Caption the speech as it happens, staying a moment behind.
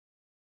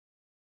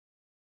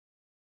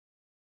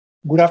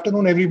Good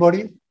afternoon,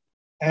 everybody,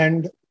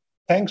 and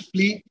thanks,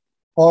 PLEA,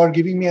 for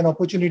giving me an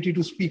opportunity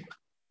to speak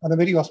on a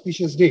very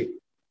auspicious day.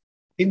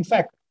 In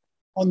fact,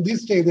 on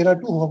this day, there are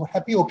two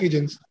happy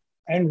occasions,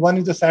 and one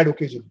is a sad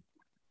occasion.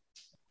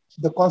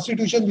 The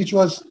Constitution, which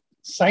was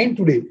signed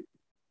today,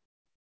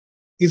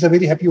 is a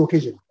very happy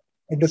occasion.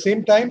 At the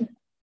same time,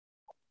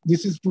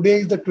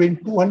 today is the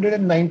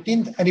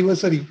 219th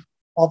anniversary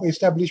of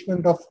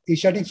establishment of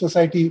Asiatic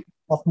Society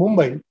of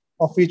Mumbai,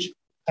 of which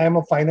I am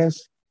a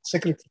finance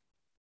secretary.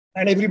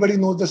 And everybody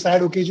knows the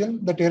sad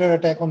occasion, the terror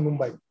attack on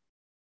Mumbai.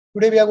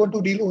 Today, we are going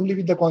to deal only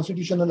with the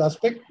constitutional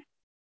aspect.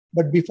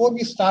 But before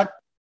we start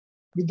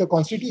with the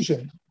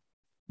constitution,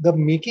 the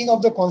making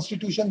of the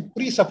constitution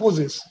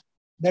presupposes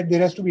that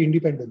there has to be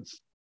independence.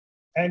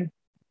 And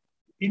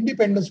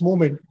independence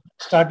movement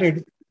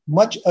started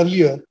much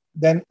earlier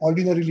than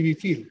ordinarily we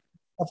feel.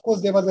 Of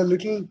course, there was a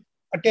little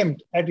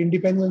attempt at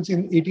independence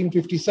in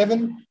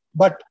 1857,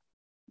 but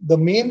the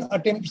main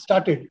attempt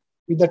started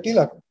with the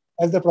Tilak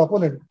as the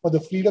proponent for the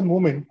freedom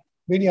movement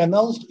when he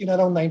announced in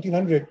around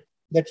 1900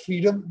 that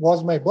freedom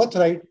was my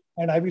birthright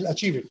and I will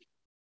achieve it.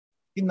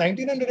 In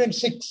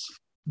 1906,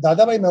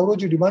 Dadabhai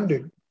Nauroji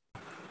demanded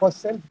for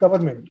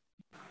self-government.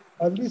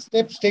 Early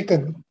steps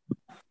taken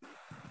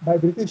by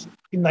British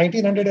in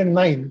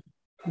 1909,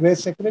 where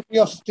Secretary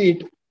of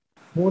State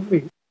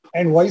Morley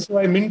and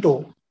Viceroy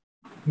Minto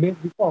made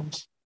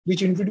reforms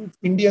which introduced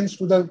Indians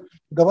to the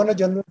Governor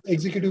General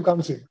Executive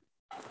Council.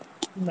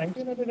 In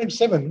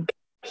 1907,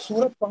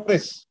 Surat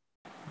Congress,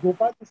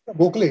 Gopal Krishna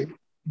Gokhale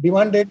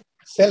demanded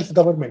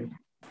self-government.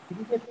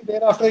 Immediately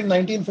thereafter, in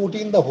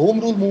 1914, the Home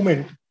Rule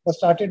movement was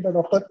started by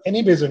Dr.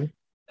 Annie Besant,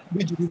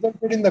 which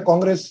resulted in the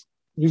Congress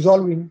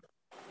resolving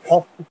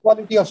of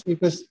equality of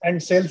status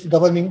and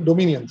self-governing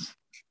dominions.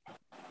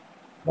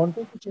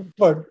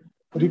 Montagu-Chelmsford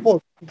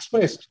report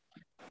expressed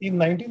in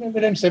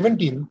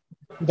 1917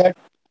 that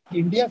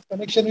India's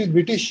connection with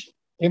British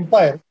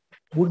Empire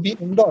would be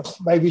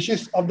endorsed by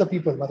wishes of the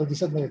people.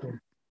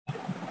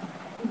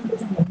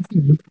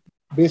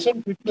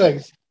 Besant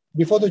criticized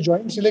before the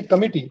Joint Select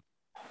Committee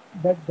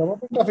that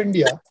Government of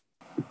India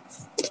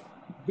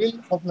Bill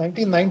of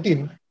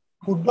 1919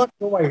 could not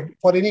provide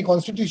for any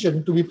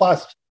constitution to be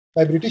passed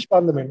by British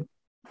Parliament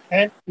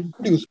and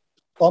introduced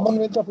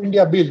Commonwealth of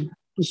India Bill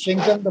to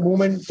strengthen the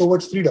movement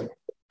towards freedom.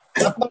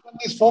 Mahatma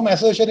Gandhi's firm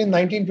assertion in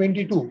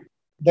 1922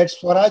 that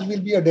Swaraj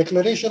will be a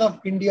declaration of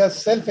India's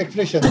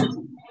self-expression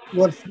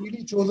to our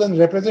freely chosen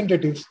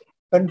representatives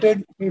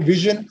contained a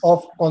vision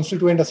of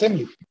Constituent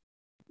Assembly.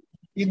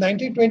 In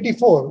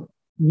 1924,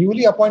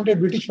 newly appointed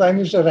British Prime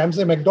Minister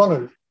Ramsay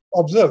MacDonald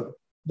observed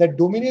that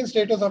dominion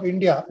status of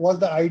India was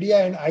the idea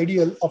and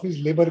ideal of his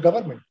Labour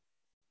government.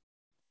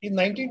 In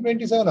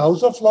 1927,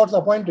 House of Lords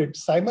appointed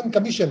Simon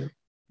Commission,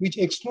 which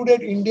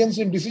excluded Indians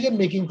in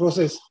decision-making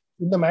process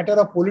in the matter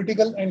of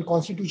political and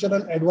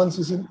constitutional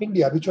advances in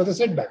India, which was a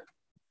setback.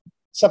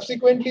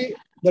 Subsequently,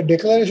 the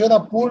declaration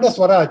of Purna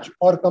Swaraj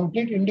or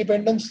complete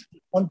independence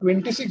on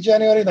 26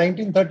 January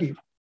 1930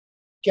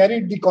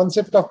 carried the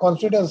concept of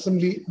Constituent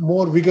Assembly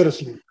more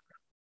vigorously.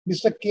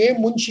 Mr. K.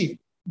 Munshi,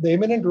 the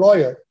eminent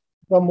lawyer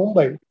from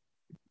Mumbai,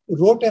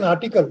 wrote an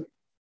article,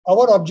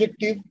 Our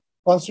Objective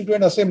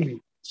Constituent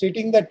Assembly,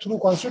 stating that through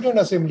Constituent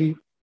Assembly,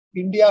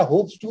 India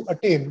hopes to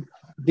attain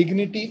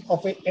dignity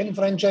of an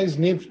enfranchised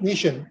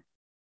nation,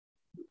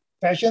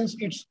 fashions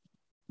its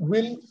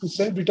will to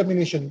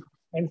self-determination,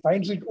 and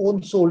finds its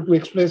own soul to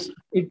express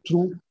it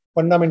through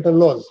fundamental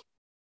laws.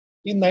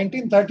 In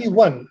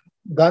 1931,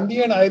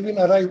 Gandhi and Irving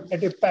arrived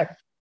at a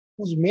pact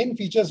whose main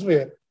features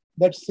were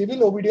that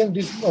civil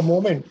obedience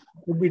movement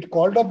would be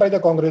called up by the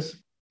Congress,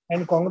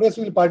 and Congress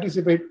will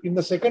participate in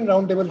the second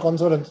roundtable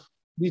conference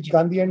which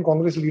Gandhi and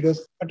Congress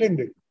leaders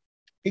attended.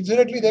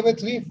 Incidentally, there were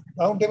 3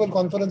 roundtable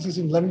conferences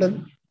in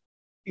London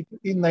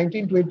in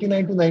 1929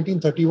 to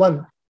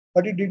 1931,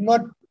 but it did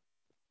not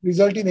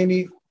result in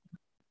any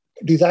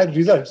desired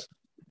results.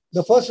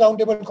 The first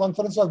roundtable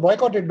conference was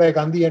boycotted by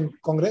Gandhi and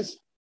Congress.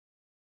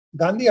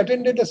 Gandhi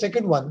attended the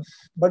second one,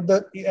 but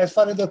as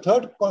far as the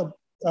third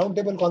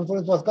roundtable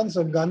conference was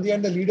concerned, Gandhi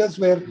and the leaders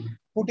were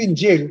put in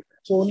jail,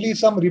 so only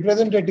some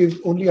representatives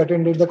only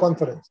attended the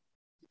conference.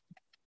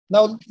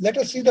 Now, let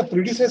us see the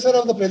predecessor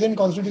of the present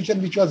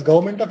constitution, which was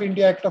Government of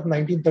India Act of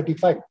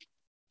 1935.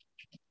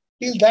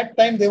 Till that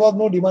time, there was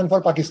no demand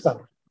for Pakistan.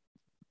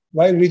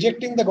 While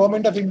rejecting the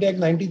Government of India Act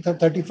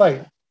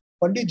 1935,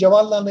 Pandit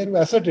Jawaharlal Nehru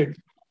asserted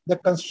the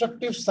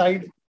constructive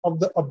side of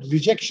the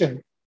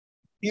rejection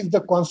is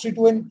the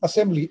Constituent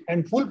Assembly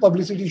and full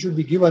publicity should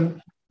be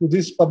given to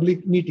these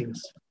public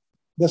meetings.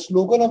 The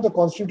slogan of the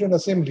Constituent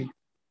Assembly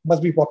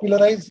must be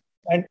popularized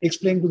and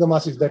explained to the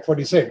masses. That's what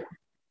he said.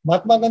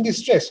 Mahatma Gandhi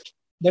stressed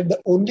that the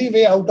only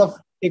way out of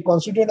a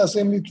Constituent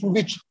Assembly through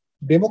which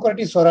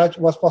democratic Swaraj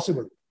was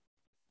possible.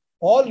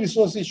 All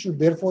resources should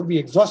therefore be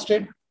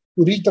exhausted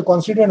to reach the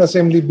Constituent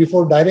Assembly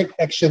before direct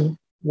action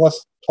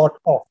was thought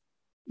of.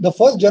 The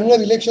first general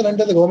election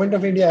under the Government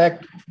of India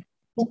Act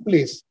took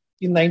place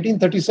in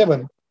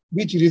 1937,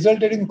 which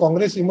resulted in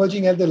Congress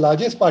emerging as the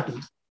largest party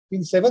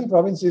in 7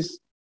 provinces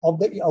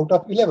out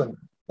of 11.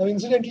 Now,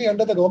 incidentally,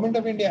 under the Government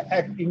of India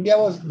Act,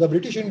 the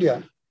British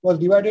India was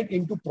divided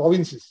into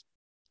provinces.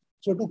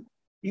 So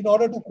in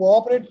order to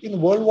cooperate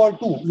in World War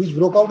II, which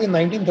broke out in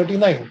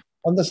 1939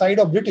 on the side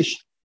of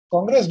British,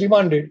 Congress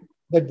demanded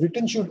that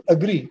Britain should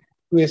agree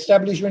to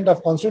establishment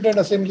of Constituent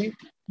Assembly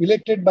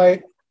elected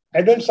by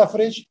adult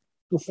suffrage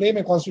to frame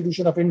a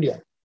Constitution of India.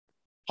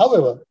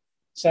 However,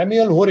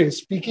 Samuel Hoare,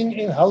 speaking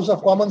in House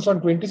of Commons on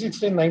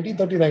 26 May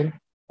 1939,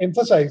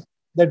 emphasized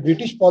that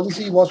British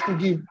policy was to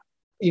give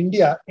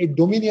India a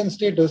dominion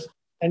status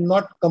and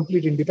not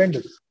complete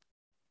independence.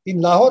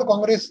 In Lahore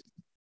Congress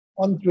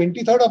on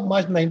 23rd of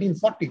March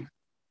 1940,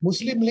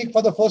 Muslim League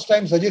for the first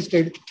time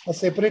suggested a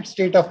separate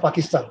state of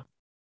Pakistan.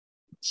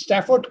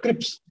 Stafford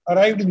Cripps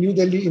arrived in New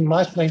Delhi in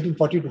March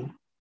 1942.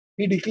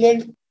 He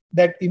declared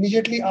that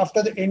immediately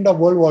after the end of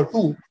World War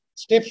II,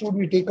 steps would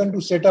be taken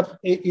to set up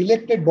an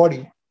elected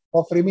body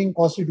for framing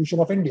Constitution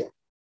of India.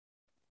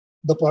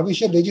 The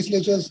provincial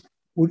legislatures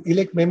would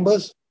elect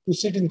members to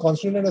sit in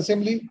Constituent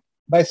Assembly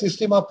by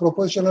system of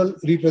proportional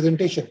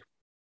representation.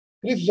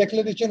 Cripps'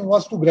 declaration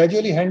was to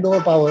gradually hand over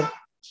power,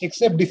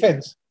 except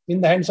defense, in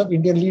the hands of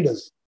Indian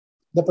leaders.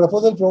 The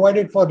proposal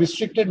provided for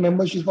restricted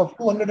membership of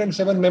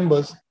 207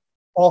 members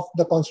of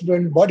the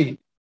constituent body,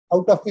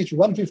 out of which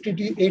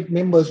 158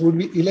 members would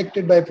be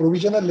elected by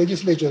provisional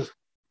legislatures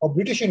of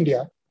British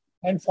India,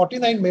 and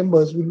 49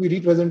 members would be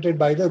represented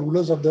by the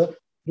rulers of the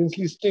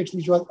princely states,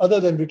 which was other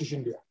than British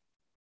India.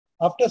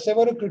 After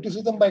several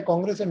criticism by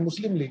Congress and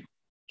Muslim League,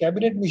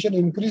 Cabinet Mission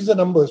increased the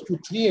numbers to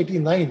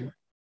 389,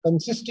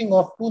 consisting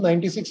of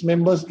 296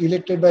 members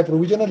elected by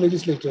provisional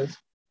legislatures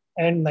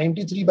and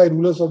 93 by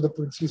rulers of the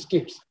princely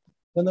states.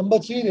 The number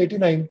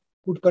 389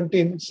 would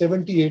contain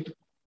 78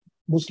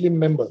 Muslim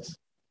members.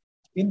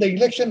 In the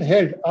election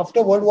held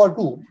after World War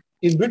II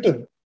in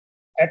Britain,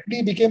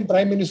 Attlee became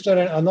Prime Minister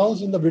and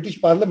announced in the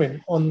British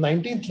Parliament on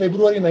 19th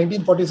February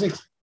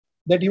 1946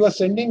 that he was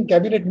sending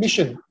Cabinet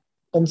Mission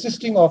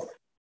consisting of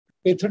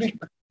Patrick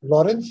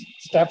Lawrence,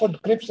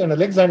 Stafford Cripps and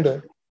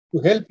Alexander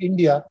to help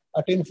India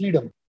attain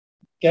freedom.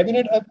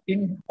 Cabinet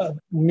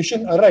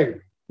mission arrived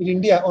in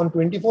India on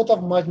 24th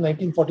of March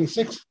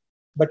 1946,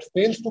 but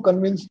fails to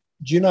convince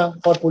Jinnah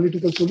for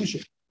political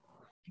solution.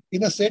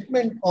 In a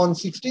statement on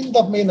 16th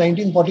of May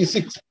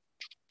 1946,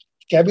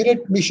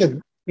 Cabinet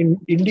Mission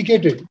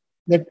indicated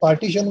that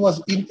partition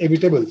was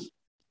inevitable.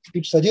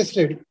 It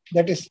suggested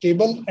that a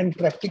stable and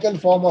practical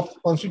form of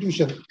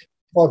constitution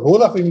for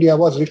whole of India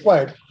was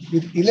required,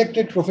 with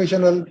elected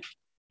professional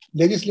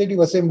legislative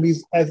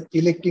assemblies as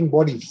electing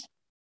bodies.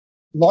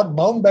 Lord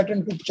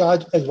Mountbatten took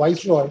charge as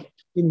Viceroy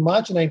in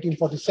March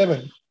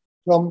 1947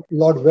 from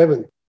Lord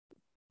Wavell.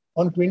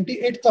 On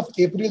 28th of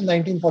April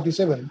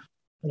 1947,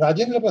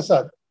 Rajendra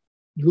Prasad,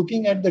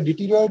 looking at the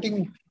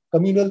deteriorating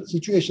communal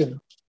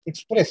situation,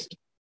 expressed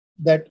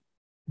that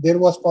there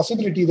was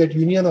possibility that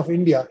Union of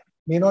India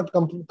may not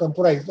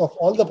comprise of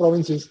all the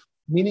provinces,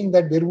 meaning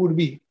that there would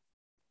be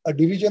a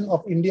division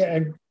of India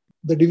and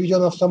the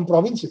division of some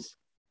provinces.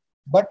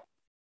 But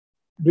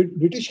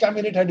British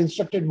Cabinet had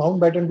instructed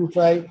Mountbatten to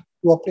try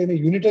to obtain a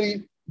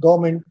unitary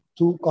government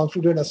through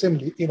Constituent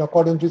Assembly in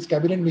accordance with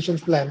Cabinet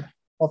Mission's plan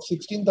of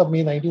 16th of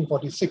May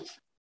 1946.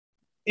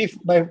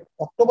 If by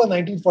October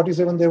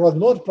 1947 there was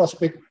no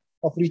prospect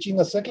of reaching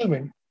a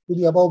settlement to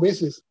the above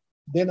basis,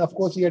 then of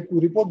course he had to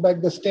report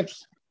back the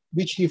steps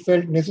which he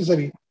felt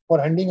necessary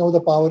for handing over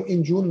the power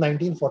in June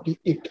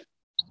 1948.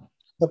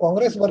 The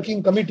Congress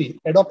Working Committee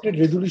adopted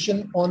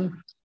resolution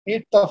on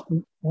 8th of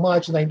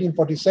March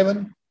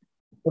 1947,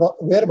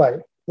 whereby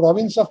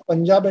province of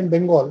Punjab and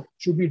Bengal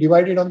should be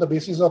divided on the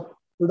basis of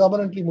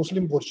predominantly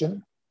Muslim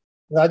portion.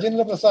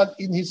 Rajendra Prasad,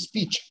 in his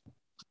speech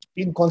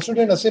in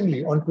Constituent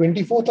Assembly on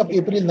 24th of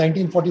April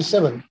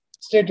 1947,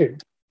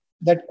 stated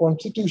that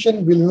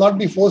Constitution will not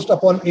be forced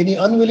upon any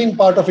unwilling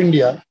part of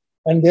India,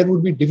 and there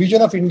would be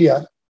division of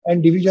India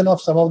and division of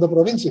some of the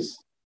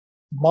provinces.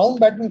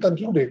 Mountbatten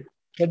concluded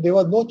that there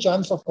was no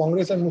chance of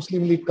Congress and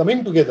Muslim League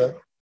coming together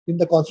in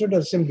the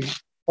Constituent Assembly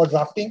for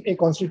drafting a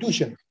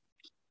constitution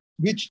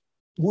which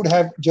would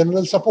have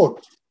general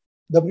support.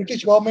 The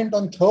British government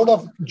on 3rd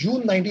of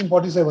June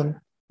 1947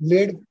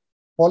 laid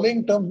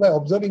following terms by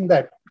observing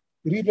that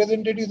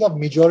representatives of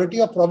majority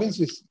of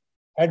provinces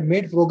had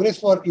made progress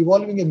for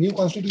evolving a new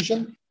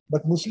constitution,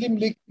 but Muslim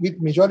League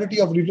with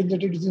majority of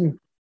representatives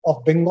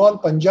of Bengal,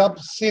 Punjab,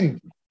 Sindh,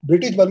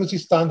 British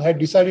Baluchistan had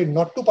decided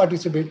not to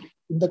participate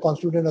in the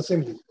Constituent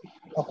Assembly.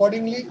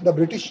 Accordingly, the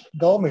British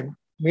government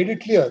made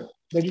it clear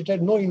that it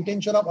had no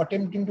intention of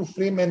attempting to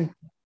frame an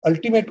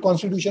ultimate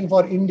constitution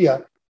for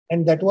India,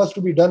 and that was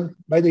to be done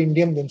by the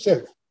Indians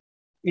themselves.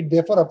 It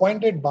therefore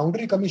appointed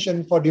Boundary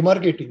Commission for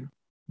demarcating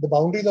the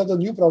boundaries of the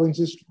new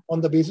provinces on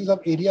the basis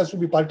of areas to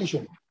be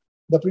partitioned.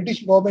 The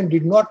British government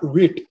did not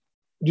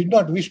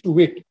wish to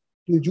wait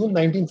till June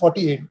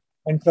 1948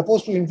 and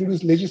proposed to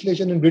introduce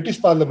legislation in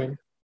British Parliament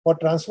for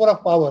transfer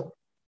of power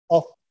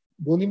of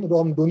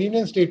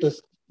dominion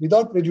status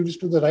without prejudice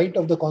to the right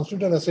of the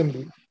Constituent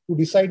Assembly to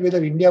decide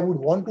whether India would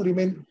want to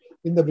remain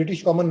in the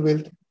British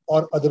Commonwealth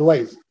or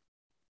otherwise.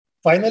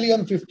 Finally,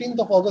 on 15th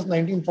of August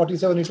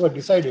 1947, it was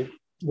decided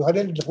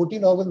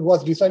 14 August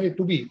was decided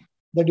to be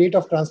the date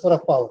of transfer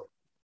of power.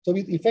 So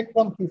with effect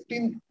from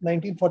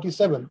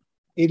 1947,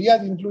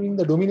 areas including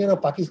the Dominion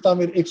of Pakistan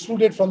were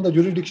excluded from the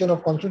jurisdiction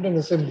of Constituent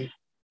Assembly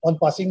on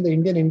passing the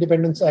Indian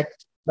Independence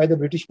Act by the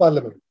British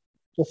Parliament.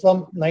 So from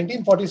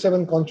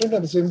 1947,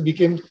 Constituent Assembly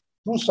became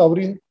true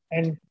sovereign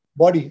and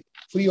body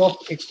free of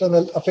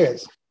external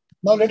affairs.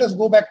 Now let us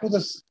go back to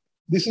this.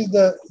 This is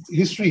the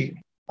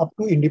history up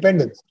to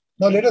independence.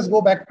 Now let us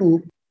go back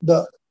to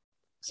the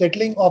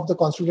settling of the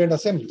Constituent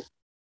Assembly.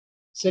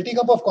 Setting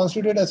up of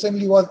Constituent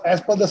Assembly was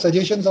as per the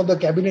suggestions of the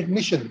Cabinet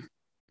Mission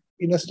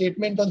in a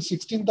statement on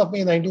 16th of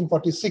May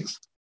 1946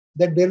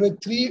 that there were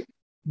three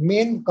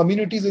main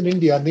communities in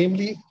India,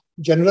 namely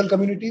general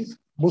communities,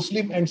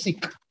 Muslim and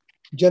Sikh.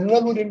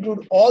 General would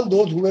include all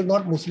those who were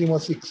not Muslim or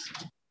Sikhs.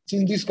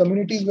 Since these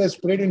communities were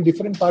spread in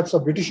different parts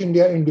of British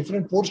India in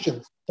different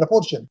proportion,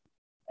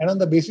 and on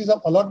the basis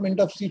of allotment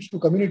of seats to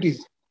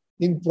communities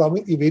in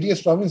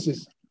various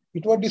provinces,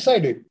 it was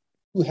decided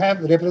to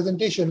have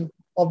representation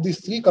of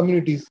these three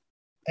communities,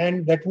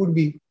 and that would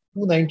be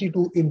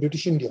 292 in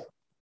British India.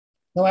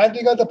 Now, as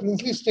regards the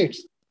princely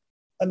states,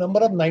 a number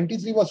of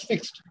 93 was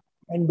fixed,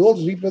 and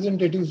those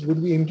representatives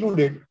would be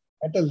included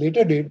at a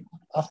later date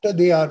after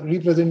they are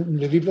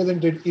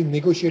represented in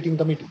negotiating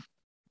committee.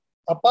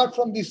 Apart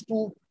from these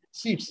two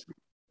seats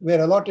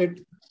were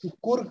allotted to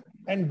Kurg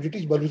and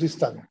British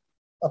Balochistan.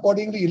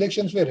 Accordingly,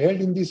 elections were held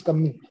in these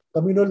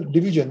communal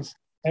divisions,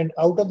 and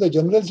out of the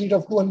general seat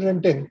of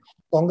 210,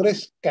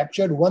 Congress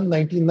captured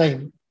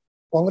 199.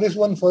 Congress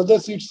won further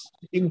seats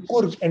in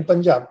Kurg and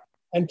Punjab,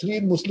 and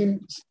 3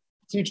 Muslim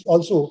seats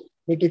also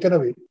were taken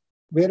away,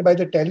 whereby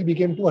the tally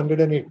became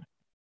 208.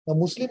 The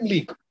Muslim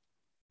League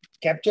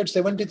captured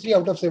 73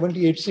 out of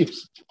 78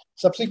 seats.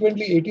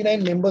 Subsequently,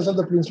 89 members of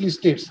the princely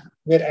states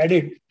were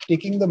added,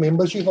 taking the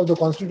membership of the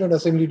Constituent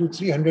Assembly to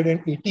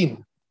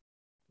 318.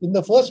 In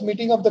the first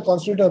meeting of the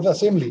Constituent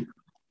Assembly,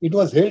 it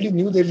was held in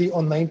New Delhi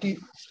on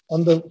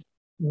the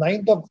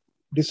 9th of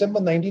December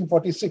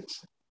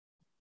 1946.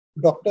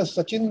 Dr.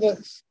 Sachidananda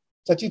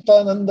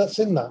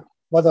Sinha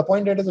was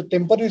appointed as a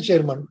temporary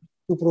chairman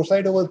to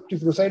preside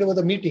over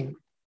the meeting,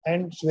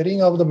 and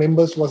swearing of the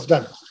members was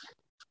done.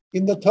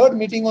 In the third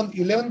meeting on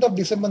 11th of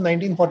December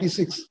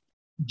 1946,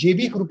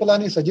 J.B.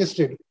 Krupalani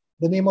suggested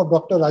the name of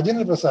Dr.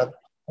 Rajan Prasad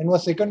and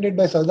was seconded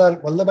by Sardar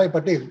Vallabhbhai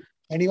Patel,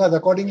 and he was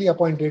accordingly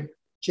appointed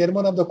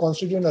chairman of the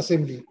Constituent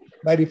Assembly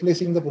by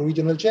replacing the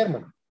provisional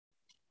chairman.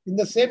 In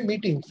the same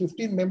meeting,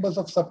 15 members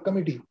of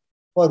subcommittee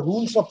for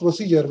rules of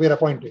procedure were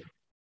appointed.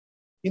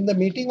 In the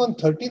meeting on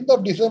 13th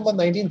of December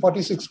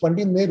 1946,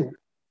 Pandit Nehru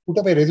put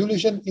up a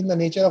resolution in the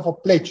nature of a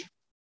pledge.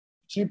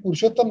 Sri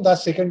Purushottam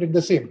Das seconded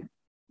the same.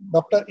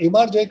 Dr.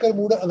 M.R. Jayakar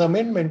moved an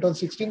amendment on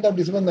 16th of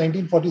December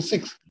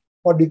 1946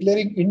 for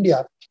declaring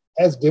India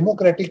as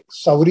democratic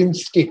sovereign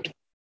state.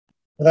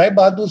 Rai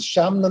Bahadur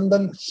Shyam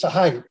Nandan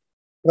Sahai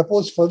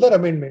proposed further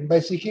amendment by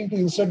seeking to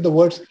insert the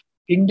words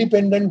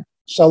independent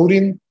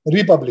sovereign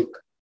republic.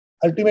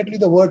 Ultimately,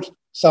 the words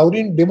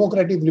sovereign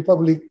democratic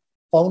republic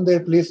found their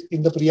place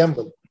in the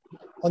preamble.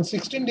 On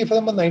 16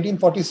 December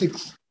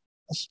 1946,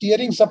 a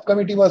steering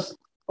subcommittee was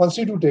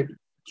constituted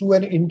through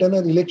an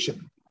internal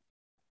election.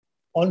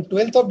 On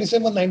 12th of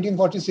December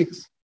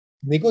 1946,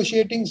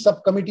 negotiating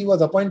subcommittee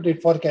was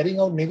appointed for carrying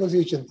out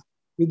negotiations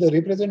with the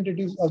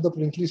representatives of the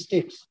princely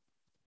states.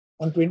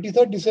 On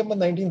 23rd December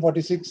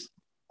 1946,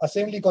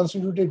 Assembly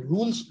constituted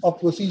Rules of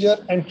Procedure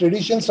and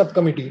Tradition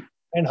Subcommittee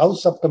and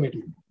House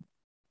Subcommittee.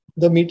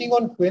 The meeting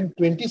on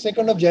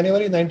 22nd of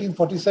January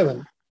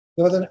 1947,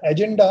 there was an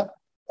agenda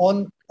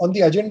on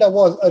the agenda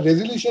was a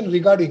resolution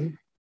regarding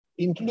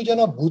inclusion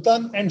of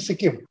Bhutan and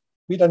Sikkim,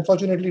 which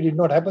unfortunately did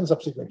not happen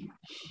subsequently.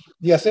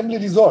 The Assembly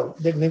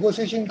resolved that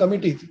negotiation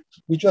committees,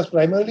 which was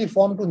primarily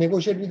formed to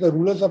negotiate with the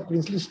rulers of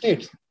princely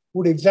states,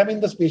 would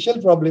examine the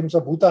special problems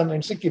of Bhutan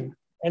and Sikkim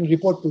and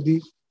report to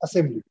the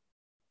Assembly.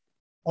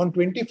 On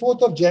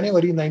 24th of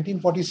January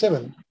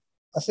 1947,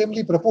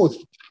 Assembly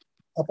proposed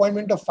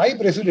appointment of 5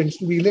 presidents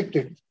to be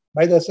elected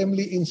by the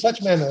Assembly in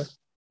such manner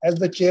as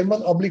the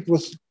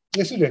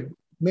chairman/president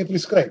may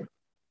prescribe.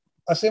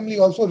 Assembly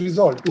also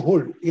resolved to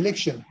hold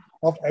election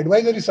of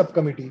advisory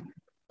subcommittee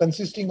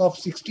consisting of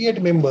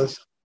 68 members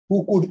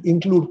who could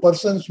include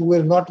persons who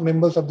were not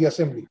members of the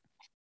Assembly.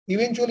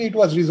 Eventually, it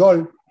was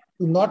resolved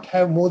to not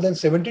have more than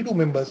 72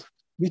 members,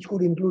 which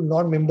could include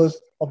non-members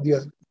of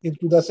the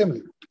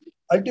Assembly.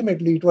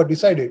 Ultimately, it was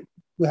decided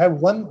to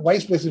have 1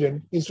 vice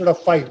president instead of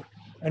 5,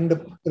 and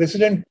the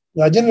president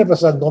Rajendra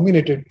Prasad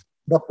nominated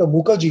Dr.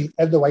 Mukherjee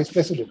as the vice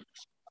president.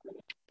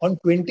 On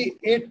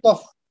 28th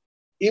of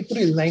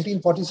April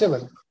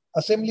 1947,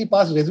 Assembly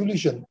passed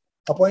resolution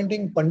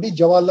appointing Pandit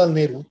Jawaharlal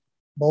Nehru,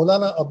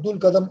 Maulana Abdul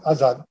Kalam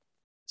Azad,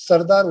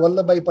 Sardar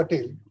Vallabhbhai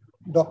Patel,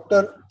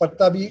 Dr.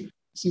 Pattabi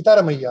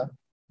Sitaramaiah,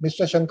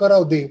 Mr.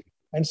 Shankarrao Dev,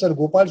 and Sir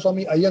Gopal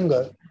Swami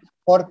Iyengar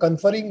for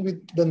conferring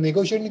with the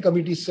negotiating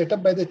committee set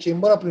up by the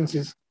Chamber of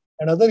Princes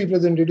and other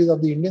representatives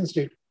of the Indian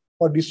state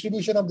for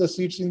distribution of the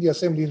seats in the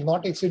Assembly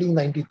not exceeding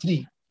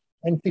 93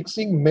 and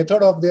fixing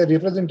method of their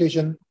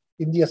representation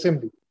in the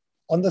Assembly.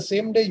 On the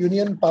same day,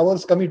 Union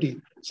Powers Committee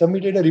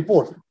submitted a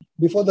report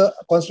before the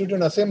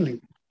Constituent Assembly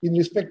in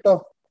respect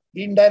of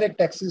indirect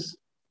taxes,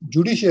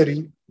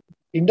 judiciary,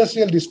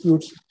 industrial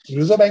disputes,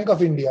 Reserve Bank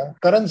of India,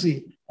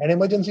 currency, and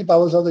emergency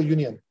powers of the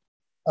Union.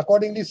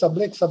 Accordingly,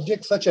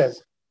 subjects such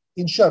as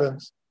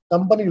insurance,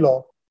 company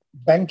law,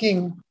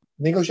 banking,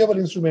 negotiable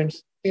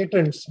instruments,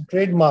 patents,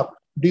 trademark,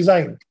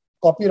 design,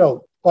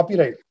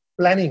 copyright,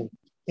 planning,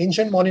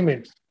 ancient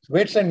monuments,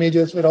 weights and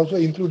measures were also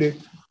included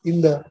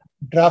in the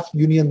draft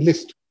union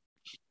list.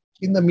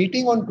 In the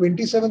meeting on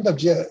 27th of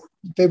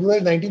February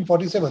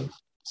 1947,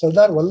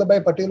 Sardar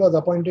Vallabhbhai Patel was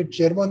appointed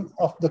chairman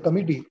of the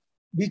committee,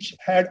 which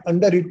had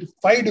under it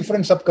 5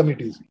 different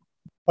subcommittees.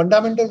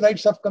 Fundamental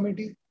Rights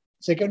Subcommittee,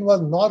 second was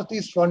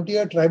Northeast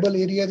Frontier Tribal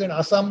Areas and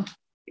Assam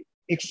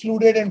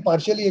Excluded and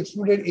Partially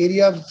Excluded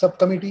Areas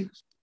Subcommittee,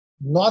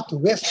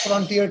 Northwest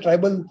Frontier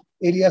Tribal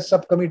Areas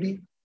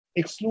Subcommittee,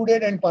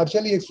 Excluded and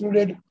Partially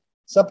Excluded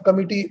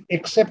Subcommittee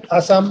except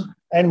Assam,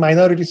 and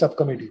Minority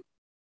Subcommittee.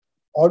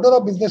 Order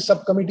of Business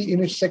Subcommittee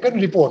in its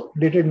second report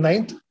dated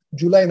 9th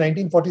July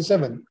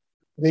 1947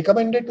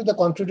 recommended to the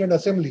Constituent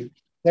Assembly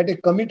that a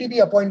committee be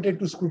appointed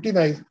to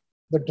scrutinize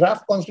the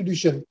draft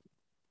constitution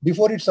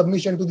before its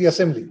submission to the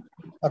Assembly.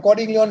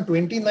 Accordingly, on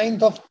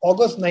 29th of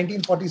August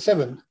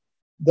 1947,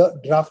 the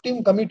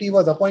drafting committee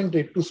was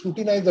appointed to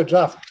scrutinize the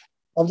draft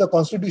of the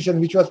constitution,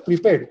 which was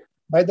prepared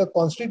by the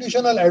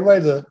constitutional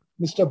advisor,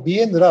 Mr.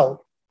 B.N. Rao,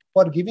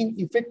 for giving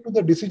effect to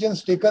the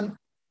decisions taken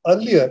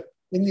earlier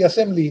in the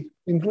Assembly,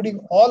 including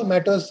all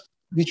matters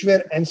which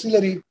were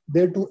ancillary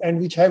thereto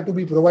and which have to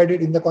be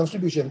provided in the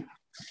Constitution,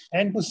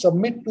 and to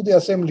submit to the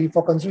Assembly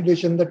for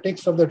consideration the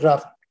text of the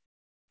draft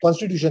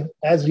Constitution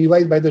as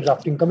revised by the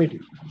drafting committee.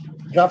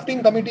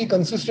 Drafting committee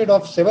consisted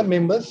of 7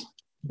 members: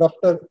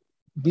 Dr.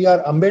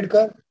 B.R.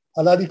 Ambedkar,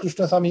 Aladi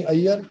Krishnasamy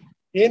Iyer,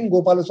 N.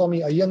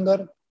 Gopalaswamy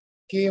Iyengar,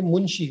 K.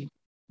 Munshi,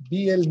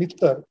 B.L.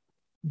 Mittar,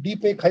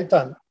 D.P.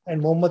 Khaitan,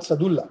 and Mohammad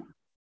Sadullah.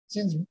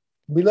 Since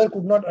Miller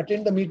could not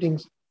attend the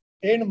meetings,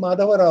 N.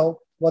 Madhava Rao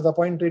was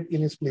appointed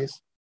in his place.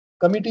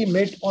 Committee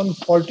met on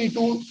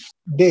 42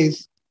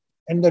 days,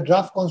 and the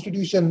draft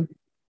constitution,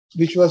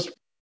 which was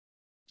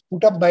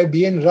put up by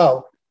B.N.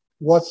 Rao,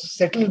 was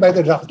settled by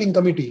the drafting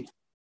committee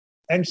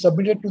and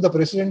submitted to the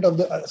President of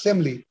the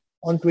Assembly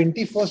on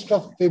 21st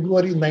of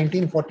February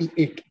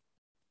 1948.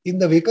 In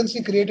the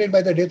vacancy created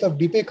by the death of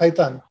D.P.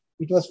 Khaitan,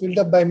 it was filled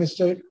up by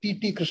Mr.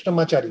 T.T.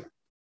 Krishnamachari.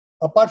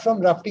 Apart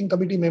from drafting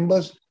committee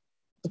members,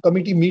 the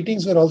committee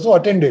meetings were also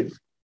attended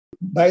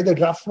by the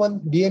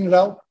draftsman B.N.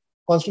 Rao,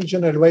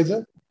 Constitutional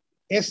Advisor,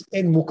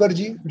 S.N.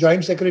 Mukherjee,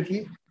 Joint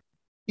Secretary,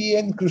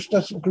 P.N.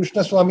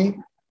 Krishnaswamy,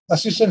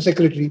 Assistant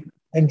Secretary,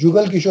 and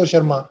Jugal Kishore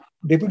Sharma,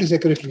 Deputy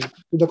Secretary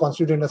to the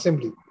Constituent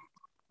Assembly.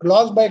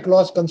 Clause by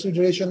clause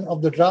consideration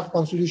of the draft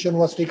constitution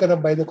was taken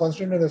up by the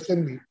Constituent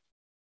Assembly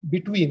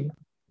between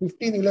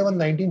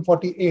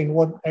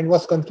 15/11/1948 and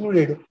was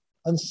concluded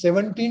on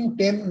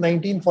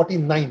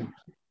 17/10/1949.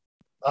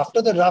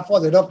 After the draft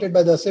was adopted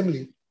by the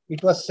Assembly,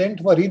 it was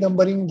sent for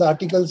renumbering the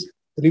articles,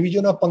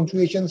 revision of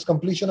punctuations,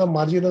 completion of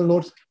marginal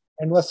notes,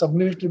 and was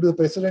submitted to the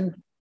President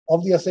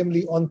of the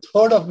Assembly on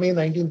 3rd of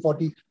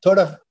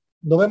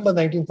November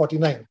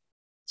 1949.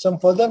 Some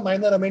further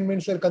minor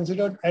amendments were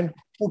considered and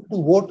put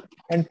to vote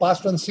and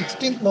passed on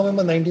 16th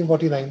November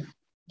 1949.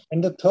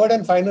 And the third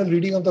and final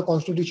reading of the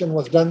Constitution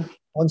was done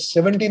on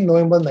 17th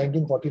November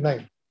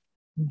 1949.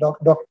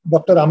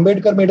 Dr.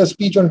 Ambedkar made a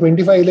speech on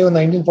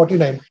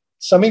 25/11/1949,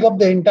 summing up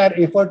the entire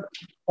effort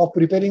of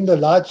preparing the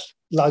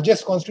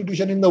largest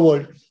constitution in the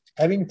world,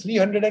 having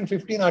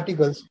 315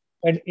 articles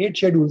and 8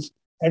 schedules,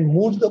 and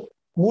moved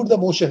the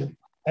motion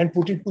and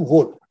put it to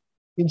vote.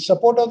 In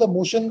support of the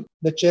motion,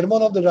 the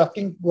chairman of the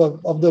drafting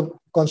of the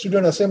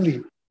Constituent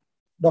Assembly,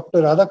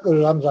 Dr.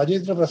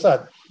 Rajendra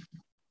Prasad,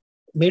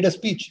 made a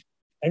speech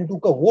and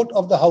took a vote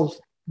of the House,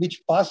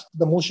 which passed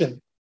the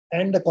motion,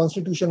 and the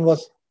Constitution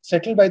was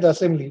settled by the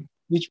Assembly,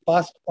 which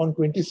passed on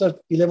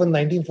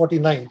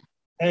 23rd/11/1949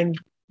 and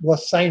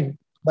was signed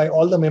by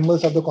all the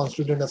members of the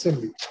Constituent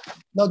Assembly.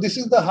 Now, this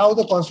is how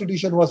the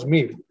Constitution was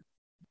made.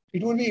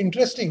 It will be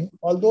interesting,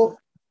 although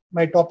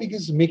my topic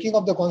is making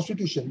of the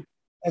Constitution,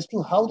 as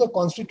to how the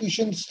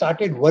Constitution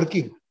started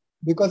working,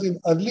 because in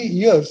early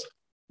years,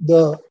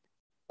 the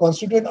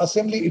Constituent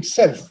Assembly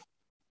itself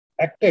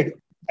acted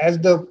as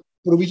the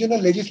provisional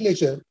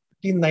legislature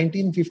in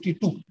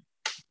 1952.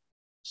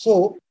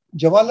 So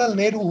Jawaharlal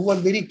Nehru, who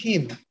was very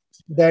keen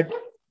that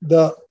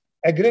the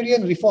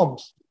agrarian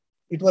reforms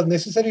it was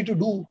necessary to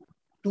do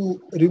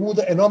to remove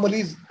the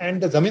anomalies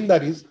and the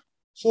zamindaris.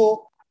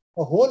 So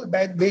a whole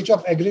batch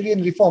of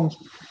agrarian reforms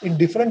in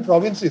different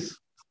provinces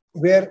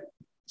were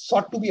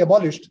sought to be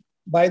abolished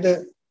by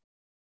the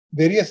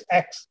various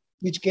acts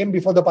which came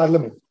before the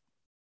parliament.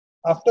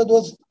 After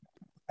those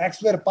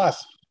acts were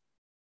passed,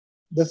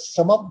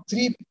 some of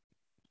 3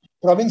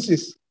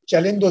 provinces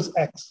challenged those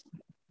acts.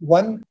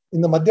 One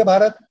in the Madhya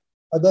Bharat,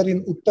 other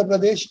in Uttar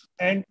Pradesh,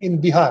 and in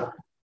Bihar.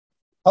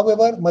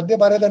 However, Madhya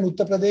Bharat and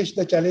Uttar Pradesh,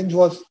 the challenge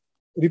was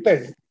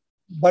repelled.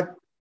 But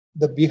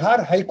the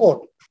Bihar High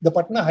Court, the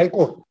Patna High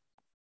Court,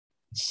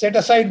 set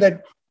aside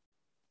that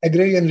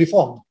agrarian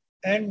reform.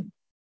 And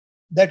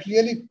that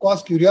really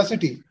caused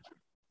curiosity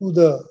to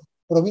the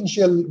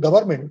provincial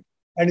government.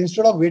 And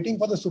instead of waiting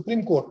for the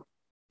Supreme Court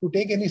to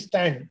take any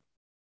stand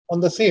on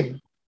the same,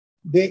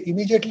 they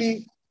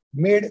immediately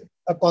made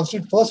a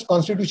first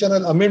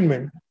constitutional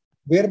amendment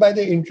whereby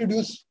they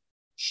introduced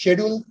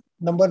schedule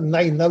number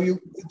 9. Now,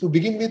 to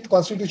begin with,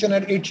 Constitution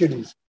had 8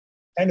 schedules,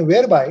 and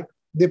whereby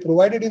they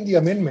provided in the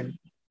amendment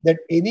that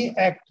any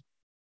act,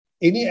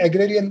 any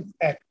agrarian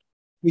act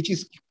which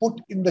is put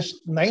in the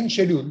 9th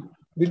schedule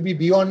will be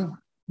beyond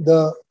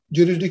the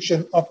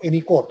jurisdiction of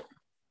any court.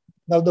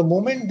 Now, the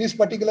moment this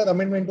particular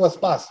amendment was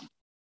passed,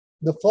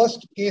 the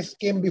first case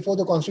came before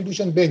the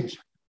Constitution bench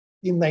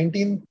in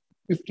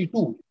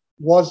 1952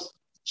 was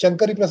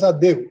Shankari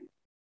Prasad Dev.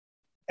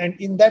 And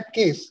in that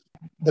case,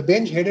 the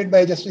bench headed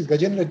by Chief Justice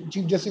Gajendra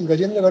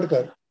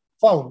Gadkar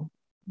found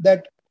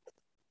that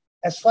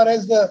as far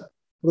as the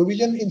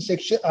provision in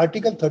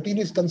Article 13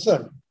 is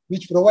concerned,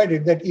 which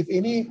provided that if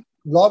any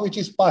law which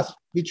is passed,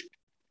 which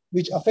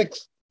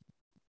affects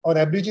or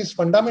abridges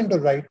fundamental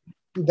right,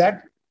 to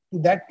that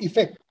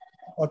effect,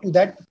 or to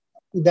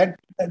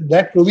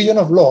that provision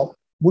of law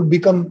would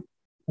become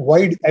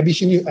void ab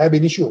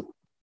initio.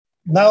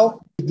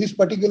 Now, this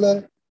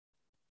particular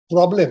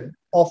problem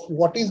of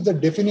what is the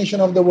definition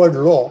of the word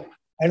law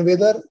and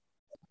whether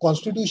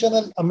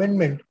constitutional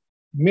amendment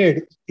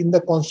made in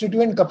the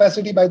constituent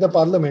capacity by the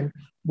parliament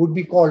would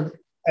be called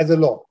as a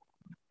law.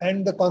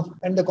 And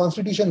the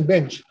Constitution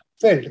bench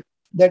felt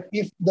that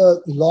if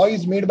the law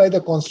is made by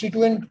the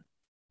constituent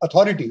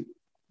authority,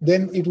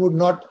 then it would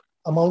not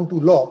amount to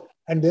law,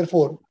 and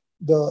therefore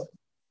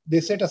they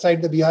set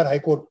aside the Bihar High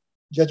Court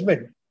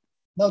judgment.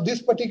 Now,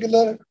 this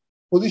particular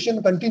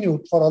position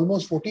continued for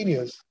almost 14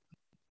 years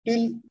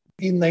till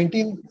in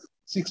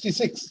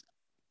 1966.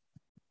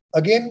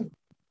 Again,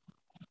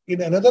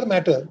 in another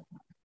matter,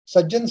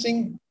 Sajjan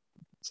Singh's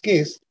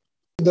case,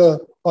 the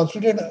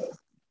constituent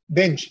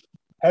bench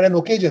had an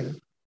occasion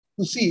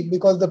to see,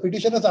 because the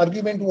petitioner's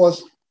argument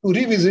was to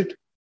revisit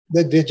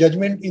the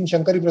judgment in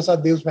Shankari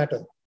Prasad Dev's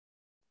matter.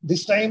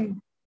 This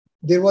time,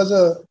 there was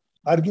an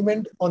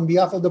argument on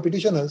behalf of the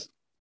petitioners,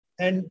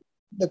 and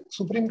the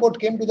Supreme Court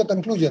came to the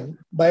conclusion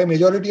by a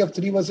majority of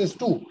 3 versus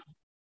 2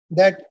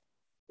 that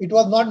it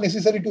was not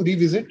necessary to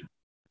revisit.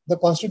 The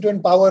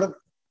constituent power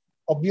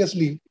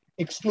obviously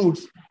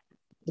excludes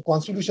the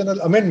constitutional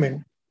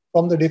amendment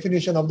from the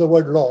definition of the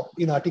word law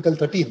in Article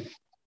 13.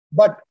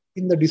 But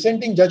in the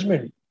dissenting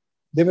judgment,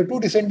 there were 2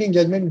 dissenting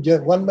judgments,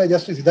 one by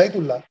Justice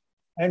Hidayatullah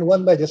and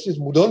one by Justice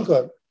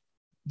Mudholkar.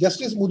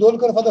 Justice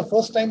Mudholkar for the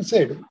first time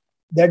said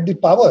that the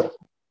power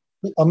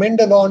to amend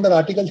a law under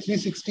Article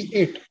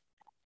 368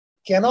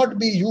 cannot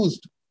be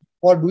used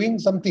for doing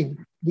something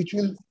which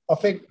will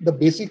affect the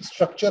basic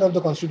structure of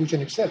the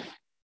Constitution itself.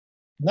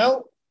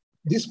 Now,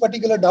 this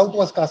particular doubt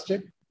was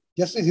casted.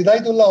 Justice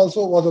Hidayatullah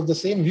also was of the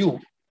same view.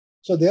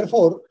 So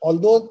therefore,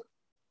 although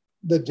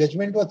the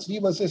judgment was 3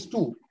 versus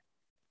 2,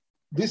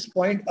 this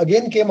point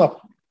again came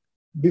up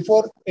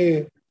before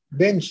a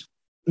bench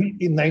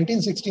in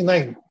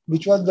 1969,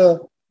 which was the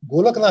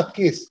Golaknath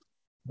case,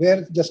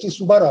 where Justice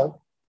Subbarao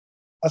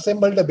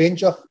assembled a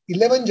bench of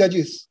 11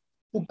 judges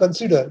to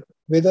consider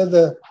whether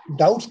the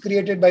doubts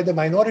created by the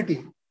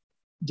minority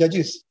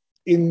judges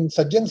in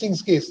Sajjan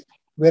Singh's case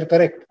were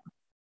correct.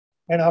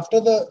 And after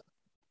the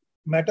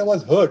matter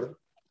was heard,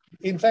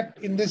 in fact,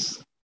 in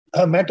this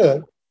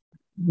matter,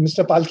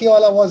 Mr.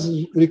 Palkhiwala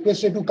was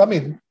requested to come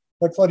in,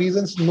 but for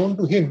reasons known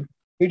to him,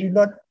 he did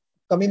not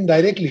come in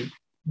directly,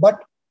 but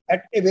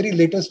at a very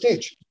later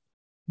stage.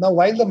 Now,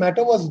 while the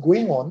matter was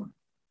going on,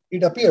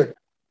 it appeared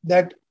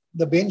that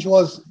the bench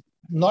was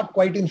not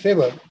quite in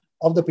favor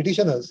of the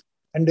petitioners,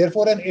 and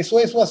therefore an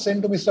SOS was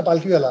sent to Mr.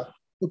 Palkhiwala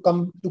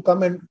to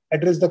come and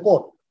address the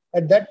court.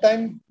 At that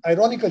time,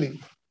 ironically,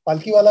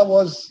 Palkhiwala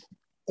was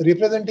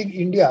representing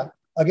India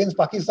against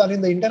Pakistan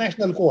in the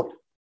international court,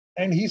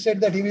 and he said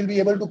that he will be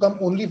able to come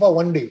only for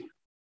one day.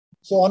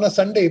 So on a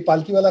Sunday,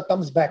 Palkhiwala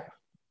comes back.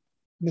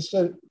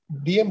 Mr.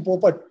 D.M.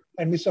 Popat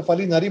and Mr.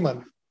 Fali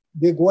Nariman,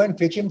 they go and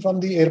fetch him from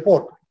the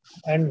airport,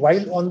 and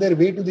while on their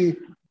way to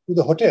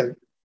the hotel,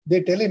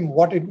 they tell him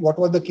what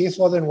was the case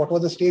was and what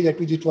was the stage at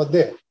which it was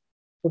there.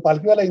 So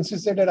Palkhiwala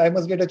insisted that I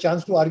must get a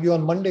chance to argue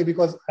on Monday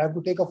because I have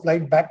to take a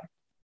flight back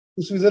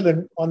to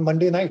Switzerland on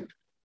Monday night.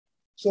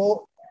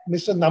 So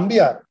Mr.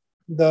 Nambiar,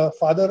 the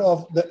father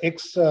of the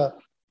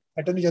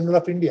ex-Attorney General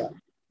of India,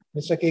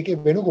 Mr. K.K.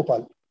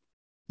 Venugopal,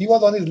 he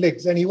was on his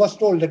legs and he was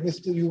told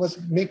that you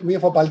must make way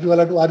for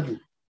Palkhiwala to argue.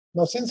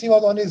 Now, since he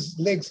was on his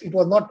legs, it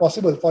was not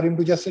possible for him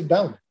to just sit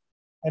down.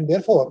 And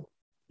therefore,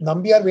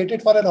 Nambiar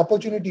waited for an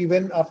opportunity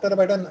when, after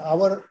about an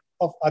hour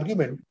of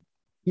argument,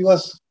 he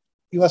was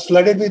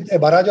flooded with a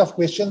barrage of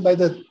questions by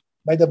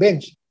the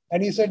bench.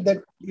 And he said that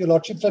your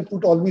lordships had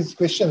put all these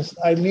questions.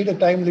 I need little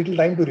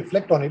time to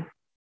reflect on it.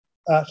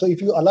 So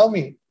if you allow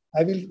me,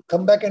 I will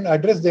come back and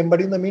address them.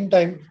 But in the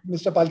meantime,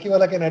 Mr.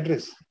 Palkhiwala can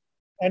address.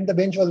 And the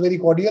bench was very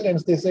cordial and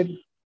they said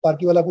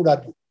Palkhiwala could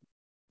argue.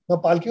 Now,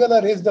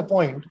 Palkhiwala raised the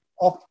point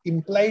of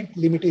implied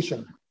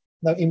limitation.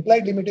 Now,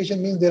 implied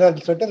limitation means there are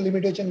certain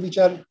limitations which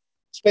are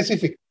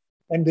specific.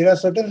 And there are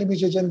certain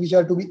limitations which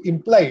are to be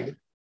implied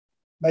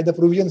by the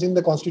provisions in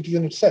the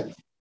Constitution itself.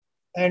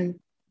 And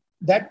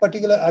that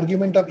particular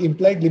argument of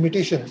implied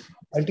limitation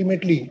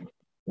ultimately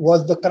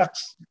was the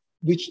crux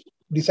which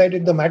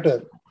decided the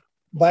matter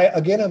by,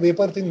 again, a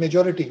paper-thin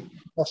majority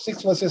of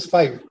 6 versus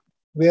 5,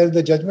 where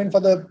the judgment for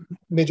the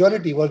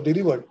majority was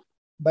delivered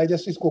by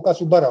Justice Koka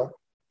Subbarao,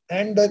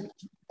 and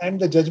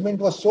the judgment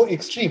was so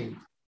extreme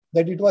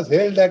that it was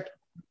held that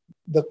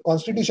the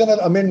constitutional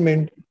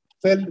amendment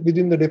fell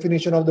within the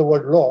definition of the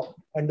word law,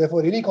 and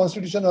therefore any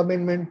constitutional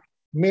amendment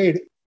made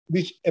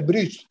which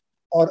abridged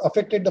or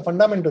affected the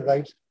fundamental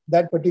rights,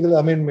 that particular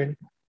amendment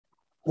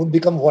would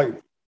become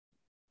void.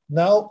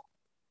 Now,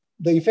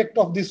 the effect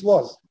of this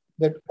was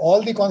that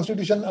all the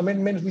constitutional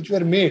amendments which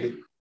were made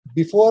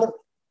before,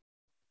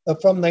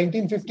 from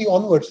 1950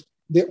 onwards,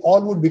 they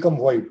all would become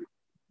void.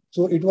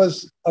 So it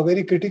was a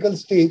very critical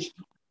stage.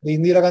 The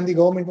Indira Gandhi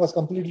government was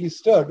completely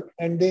stirred,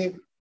 and they,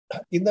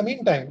 in the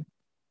meantime,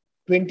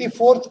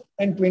 24th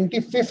and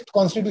 25th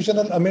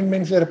constitutional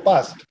amendments were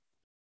passed,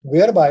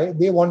 whereby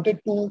they wanted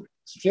to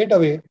straight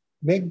away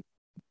make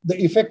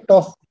the effect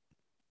of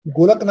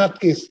Golaknath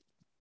case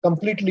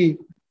completely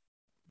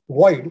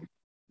void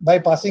by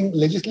passing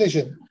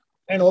legislation.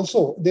 And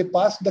also they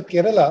passed the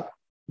Kerala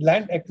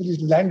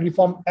Land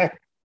Reform Act,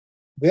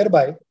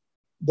 whereby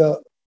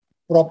the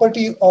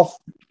property of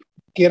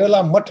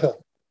Kerala Matha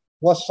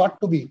was sought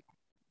to be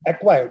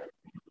acquired,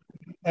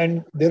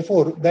 and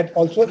therefore that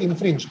also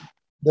infringed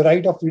the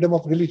right of freedom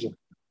of religion.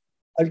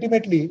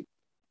 Ultimately,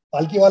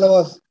 Palkhiwala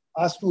was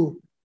asked to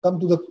come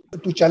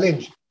to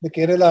challenge the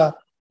Kerala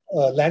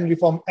Land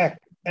Reform Act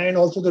and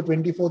also the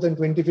 24th and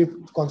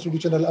 25th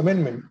constitutional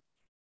amendment.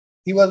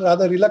 He was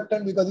rather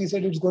reluctant because he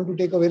said it's going to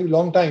take a very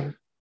long time.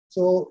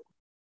 So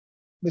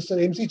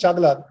Mr. M.C.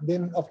 Chaglar,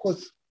 then of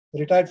course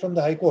retired from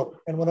the High Court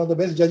and one of the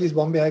best judges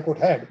Bombay High Court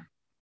had,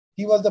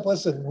 he was the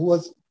person who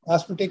was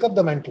asked to take up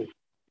the mantle.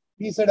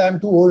 He said, I'm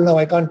too old now,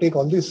 I can't take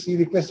all this. He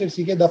requested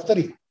C.K.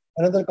 Daftari,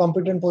 another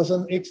competent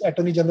person,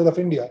 ex-Attorney General of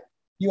India.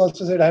 He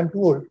also said, I'm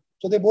too old.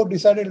 So they both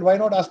decided, why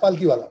not ask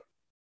Palkhiwala?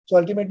 So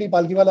ultimately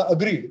Palkhiwala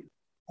agreed,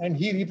 and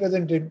he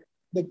represented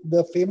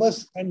the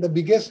famous and the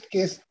biggest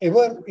case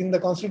ever in the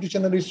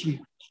constitutional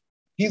history,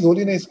 His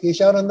Holiness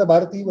Keshavananda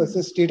Bharati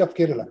versus State of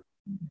Kerala.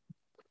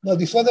 Now,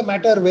 this was a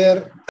matter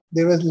where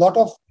there was a lot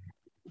of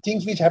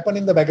things which happened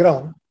in the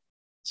background.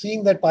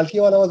 Seeing that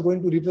Palkhiwala was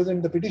going to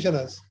represent the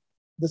petitioners,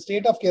 the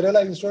state of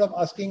Kerala, instead of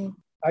asking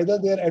either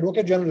their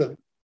Advocate General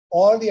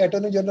or the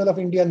Attorney General of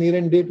India near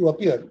and day to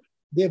appear,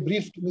 they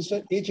briefed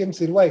Mr. H.M.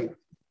 Sirvai,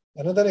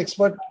 another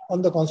expert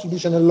on the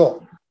constitutional law.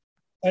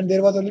 And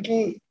there was a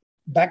little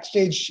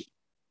backstage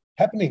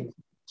happening,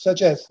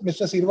 such as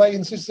Mr. Sirvai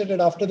insisted that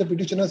after the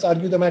petitioners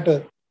argue the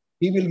matter,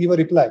 he will give a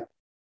reply.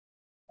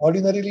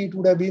 Ordinarily, it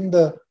would have been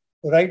the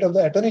right of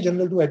the Attorney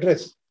General to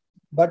address,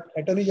 but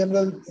Attorney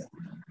General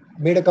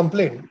made a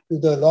complaint to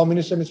the Law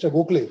Minister, Mr.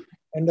 Gokhale,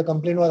 and the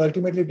complaint was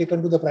ultimately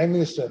taken to the Prime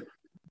Minister.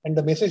 And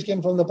the message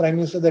came from the Prime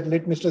Minister that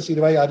let Mr.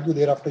 Sirvai argue,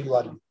 thereafter you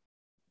argue.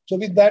 So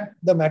with that,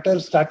 the matter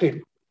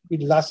started.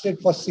 It lasted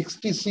for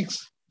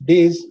 66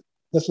 days.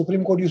 The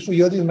Supreme Court used to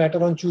hear this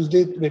matter on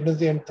Tuesday,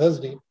 Wednesday, and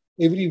Thursday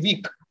every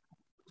week.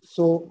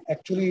 So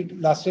actually,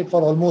 it lasted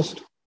for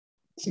almost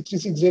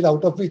 66 days,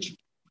 out of which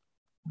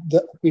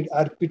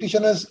our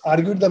petitioners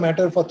argued the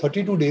matter for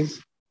 32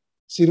 days,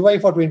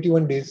 Sirvai for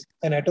 21 days,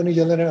 and Attorney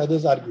General and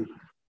others argued.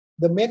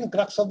 The main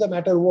crux of the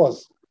matter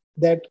was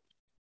that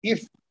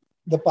if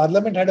the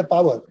Parliament had a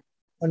power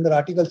under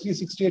Article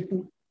 368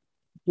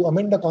 to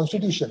amend the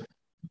Constitution,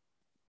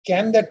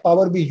 can that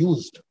power be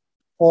used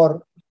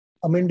for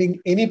amending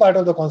any part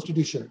of the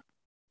Constitution?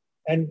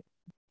 And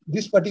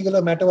this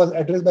particular matter was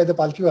addressed by the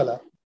Palkhiwala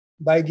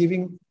by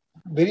giving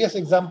various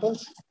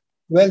examples.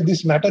 Well,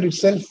 this matter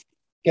itself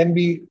can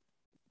be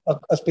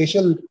a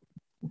special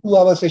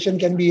 2-hour session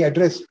can be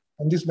addressed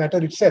on this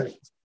matter itself.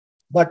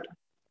 But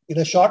in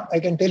a short, I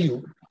can tell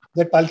you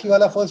that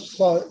Palkhiwala first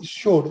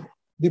showed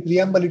the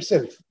preamble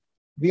itself.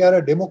 We are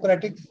a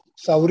democratic,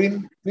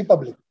 sovereign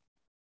republic.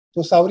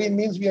 So sovereign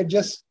means we had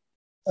just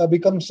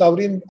become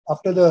sovereign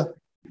after the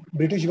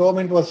British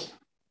government was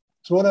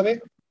thrown away.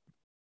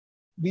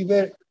 We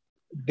were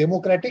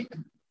democratic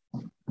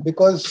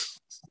because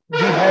we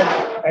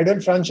had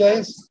adult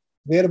franchise,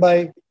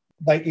 whereby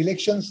by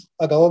elections,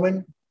 a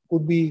government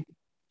could be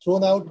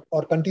thrown out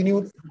or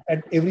continued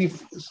at every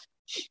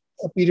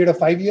period of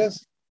 5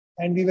 years.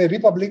 And we were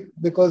republic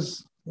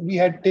because we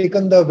had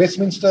taken the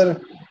Westminster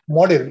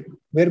model,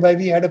 whereby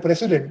we had a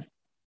president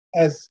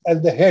as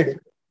the head,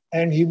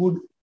 and he would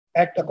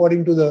act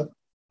according to the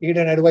aid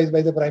and advice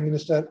by the Prime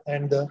Minister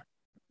and the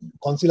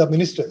Council of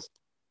Ministers.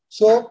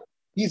 So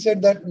he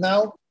said that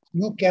now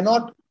you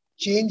cannot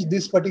change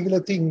this particular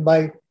thing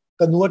by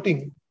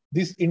converting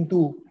this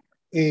into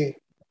a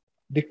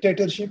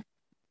dictatorship,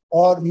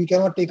 or you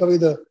cannot take away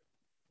the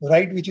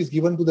right which is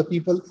given to the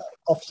people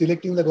of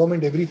selecting the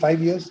government every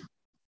 5 years.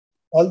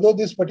 Although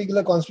this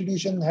particular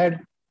constitution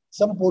had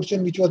some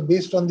portion which was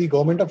based on the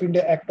Government of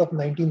India Act of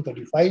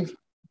 1935,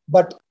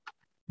 but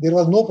there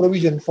was no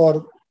provision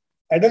for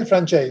adult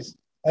franchise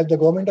as the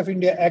Government of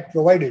India Act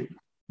provided,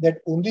 that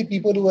only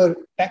people who were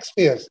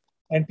taxpayers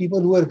and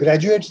people who were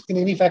graduates in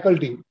any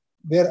faculty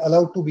were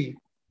allowed to be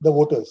the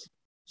voters.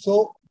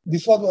 So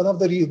this was one of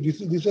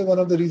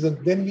the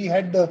reasons. Then we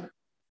had the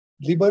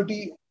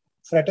liberty,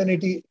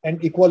 fraternity,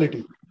 and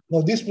equality.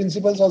 Now, these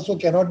principles also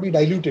cannot be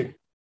diluted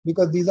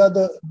because these are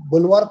the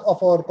bulwark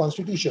of our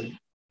constitution.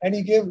 And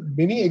he gave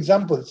many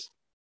examples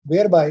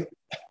whereby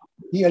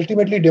he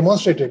ultimately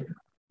demonstrated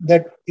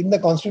that in the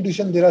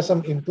constitution there are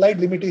some implied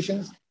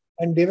limitations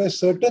and there were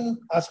certain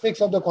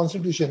aspects of the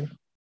constitution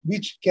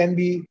which can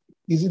be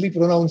easily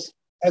pronounced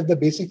as the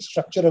basic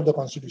structure of the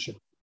constitution.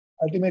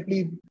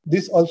 Ultimately,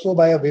 this also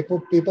by a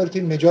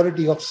paper-thin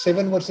majority of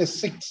 7 versus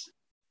 6,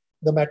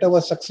 the matter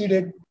was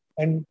succeeded,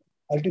 and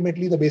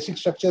ultimately the basic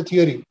structure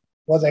theory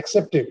was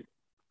accepted,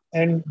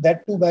 and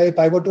that too by a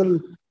pivotal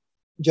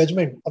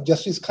judgment of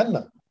Justice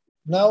Khanna.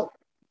 Now,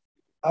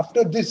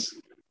 after this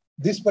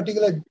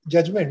particular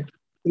judgment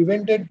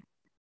prevented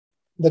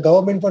the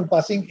government from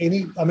passing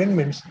any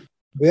amendments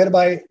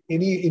whereby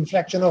any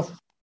infraction of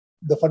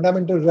the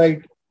fundamental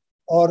right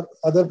or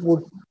other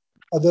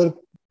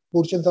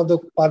portions of the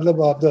parliament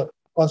of the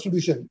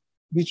constitution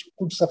which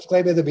could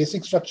subscribe as a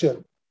basic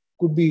structure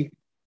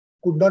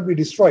could not be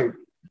destroyed.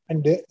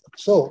 And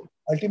so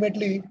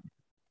ultimately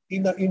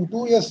in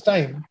 2 years'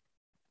 time,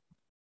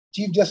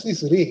 Chief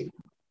Justice Ray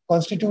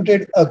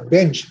constituted a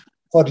bench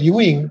for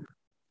reviewing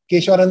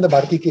Keshavananda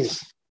Bharati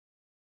case.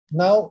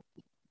 Now,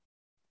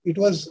 it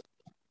was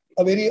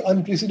a very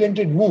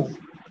unprecedented move.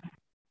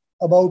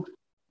 About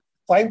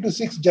 5 to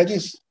 6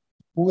 judges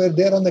who were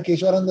there on the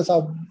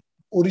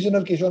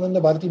original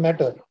Keshavananda Bharati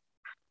matter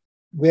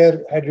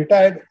had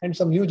retired, and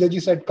some new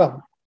judges had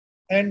come.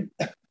 And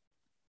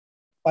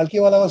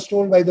Palkhiwala was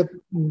told by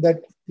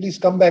that please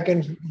come back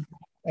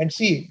and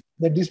see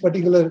that this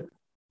particular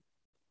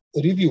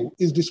review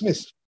is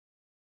dismissed.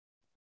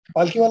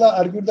 Palkhiwala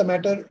argued the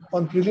matter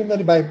on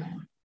preliminary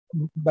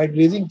by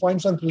raising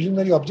points on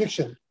preliminary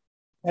objection.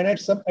 And at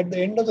the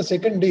end of the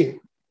second day,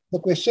 the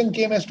question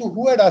came as to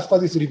who had asked for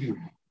this review.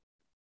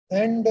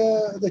 And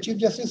the Chief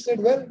Justice said,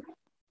 well,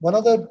 one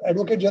of the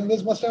Advocate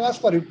Generals must have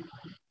asked for it.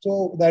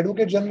 So the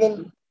Advocate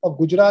General of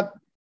Gujarat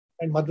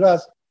and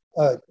Madras,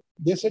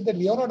 they said that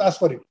we have not asked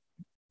for it.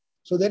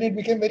 So then it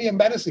became very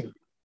embarrassing.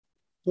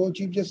 So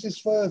Chief Justice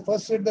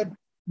first said that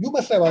you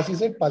must have asked. He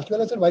said,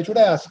 Palkhiwala said, why should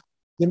I ask?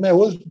 Then my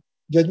whole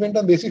judgment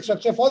on basic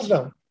structure falls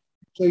down.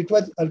 So it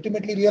was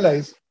ultimately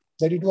realized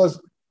that it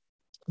was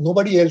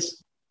nobody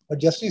else, but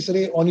Justice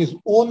Ray on his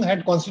own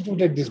had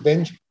constituted this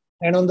bench.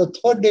 And on the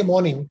third day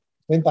morning,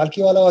 when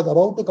Palkhiwala was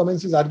about to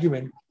commence his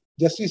argument,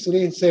 Justice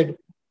Ray said,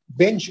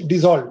 bench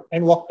dissolved,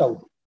 and walked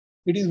out.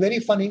 It is very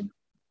funny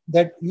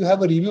that you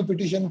have a review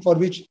petition for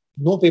which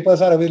no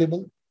papers are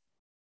available.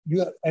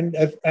 And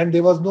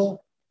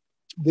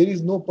there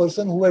is no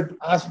person who had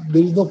asked,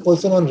 there is no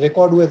person on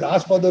record who has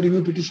asked for the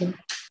review petition.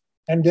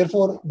 And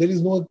therefore, there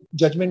is no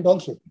judgment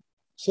also.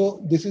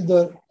 So this is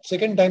the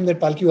second time that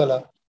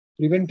Palkhiwala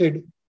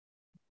prevented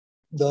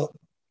the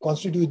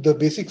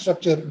basic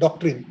structure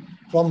doctrine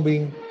from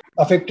being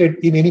affected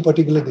in any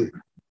particular day.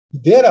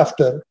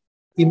 Thereafter,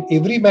 in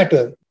every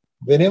matter,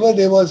 whenever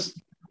there was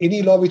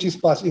any law which is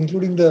passed,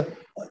 including the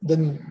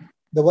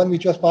one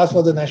which was passed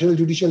for the National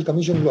Judicial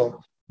Commission law,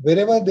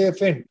 wherever they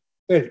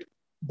felt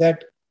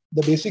that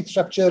the basic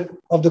structure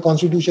of the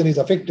constitution is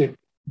affected,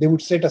 they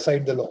would set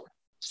aside the law.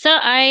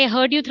 Sir, I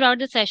heard you throughout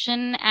the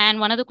session,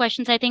 and one of the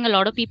questions I think a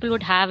lot of people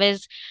would have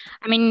is,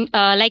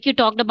 like you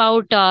talked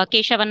about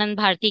Keshavananda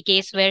Bharati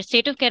case, where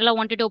State of Kerala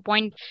wanted to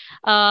appoint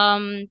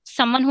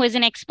someone who is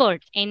an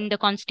expert in the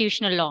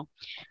constitutional law.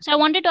 So I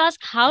wanted to ask,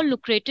 how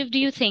lucrative do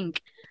you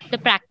think the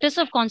practice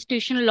of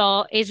constitutional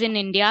law is in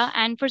India?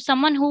 And for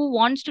someone who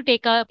wants to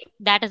take up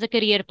that as a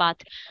career path,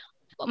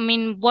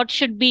 what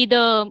should be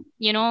the,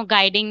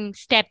 guiding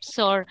steps,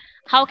 or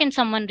how can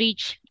someone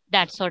reach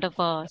that sort of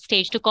a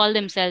stage to call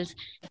themselves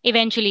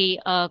eventually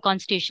a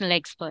constitutional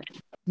expert?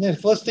 Yeah,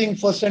 first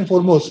and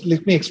foremost,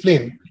 let me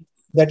explain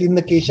that in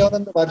the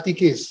Keshavananda Bharati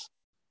case,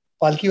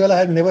 Palkhiwala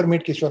had never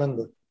met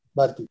Keshavananda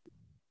Bharati.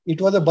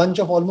 It was a bunch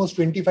of almost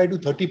 25 to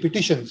 30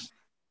 petitions,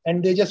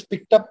 and they just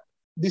picked up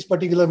this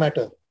particular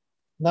matter.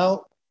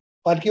 Now,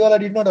 Palkhiwala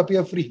did not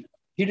appear free.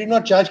 He did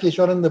not charge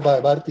Keshavananda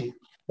Bharati,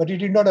 but he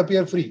did not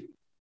appear free.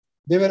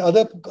 There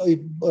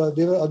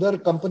were other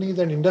companies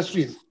and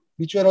industries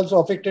which were also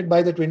affected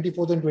by the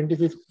 24th and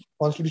 25th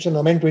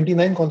Constitutional Amendment,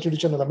 29th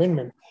Constitutional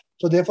Amendment.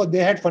 So therefore, they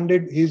had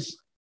funded his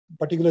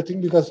particular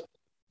thing because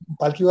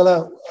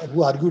Palkhiwala,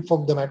 who argued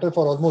for the matter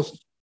for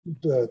almost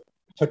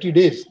 30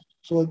 days,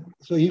 so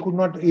he could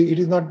not. It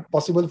is not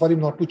possible for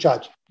him not to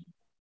charge.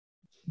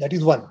 That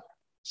is one.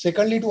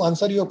 Secondly, to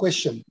answer your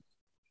question,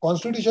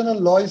 constitutional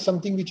law is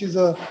something which is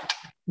an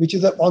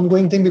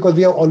ongoing thing because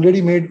we have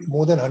already made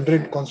more than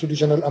 100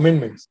 constitutional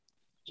amendments.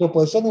 So a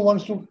person who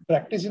wants to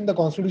practice in the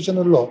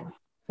constitutional law,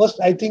 first,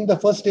 I think the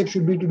first step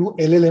should be to do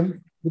LLM,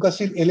 because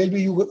till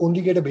LLB, you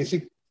only get a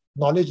basic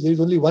knowledge. There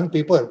is only one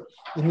paper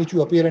in which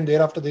you appear and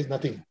thereafter there is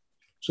nothing.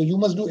 So you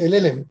must do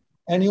LLM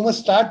and you must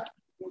start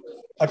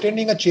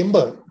attending a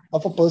chamber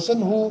of a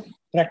person who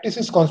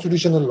practices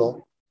constitutional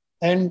law,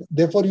 and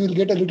therefore you will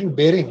get a little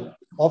bearing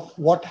of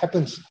what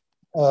happens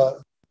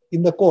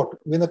in the court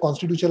when the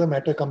constitutional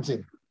matter comes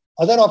in.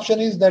 Other option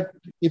is that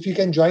if you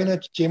can join a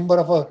chamber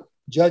of a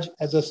judge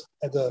as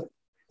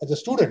a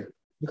student,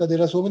 because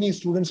there are so many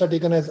students are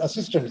taken as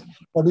assistants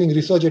for doing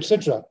research,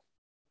 etc.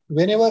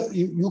 Whenever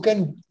you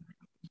can,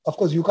 of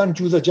course, you can't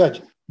choose a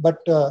judge, but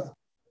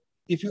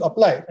if you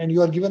apply and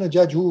you are given a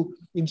judge who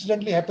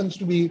incidentally happens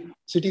to be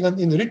sitting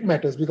in writ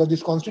matters, because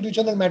these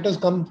constitutional matters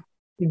come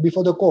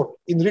before the court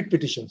in writ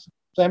petitions.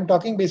 So I'm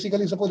talking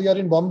basically, suppose you are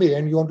in Bombay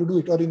and you want to do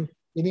it, or in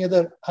any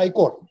other high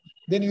court,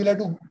 then you'll have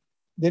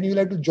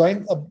to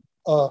join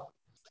a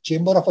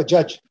chamber of a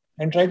judge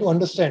and try to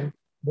understand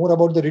more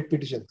about the writ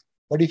petitions.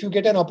 But if you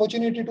get an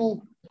opportunity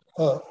to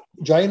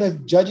join a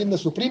judge in the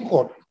Supreme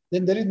Court,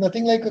 then there is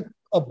nothing like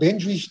a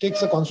bench which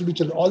takes a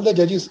constitutional. All the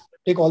judges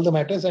take all the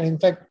matters, and in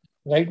fact,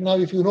 right now,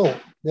 if you know,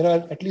 there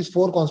are at least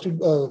 4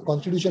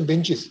 constitution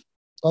benches.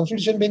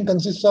 Constitution bench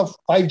consists of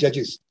 5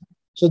 judges.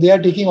 So they are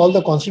taking all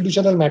the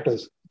constitutional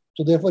matters.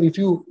 So therefore, if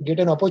you get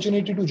an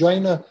opportunity to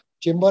join a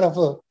chamber of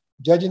a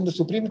judge in the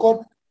Supreme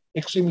Court,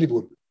 extremely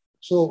good.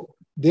 So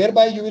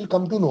thereby you will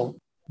come to know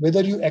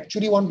whether you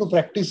actually want to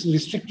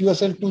restrict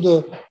yourself to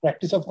the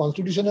practice of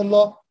constitutional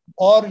law,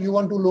 or you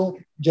want to know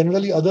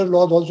generally other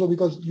laws also,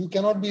 because you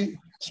cannot be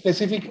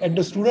specific at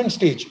the student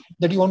stage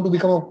that you want to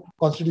become a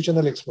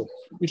constitutional expert.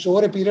 It's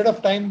over a period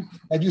of time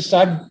as you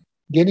start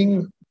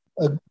gaining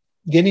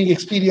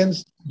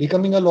experience,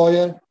 becoming a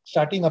lawyer,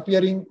 starting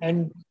appearing,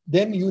 and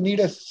then you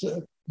need a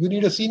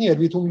senior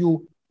with whom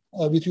you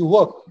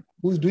work,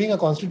 who is doing a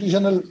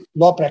constitutional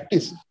law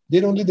practice.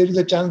 Then only there is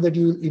a chance that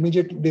you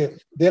immediately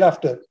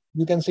thereafter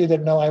you can say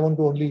that now I want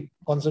to only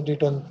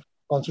concentrate on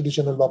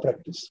constitutional law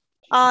practice.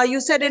 You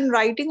said in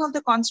writing of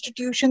the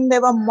Constitution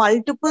there were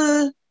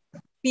multiple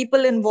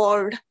people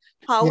involved.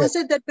 How is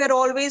it that we're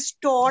always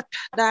taught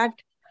that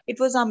it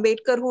was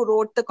Ambedkar who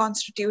wrote the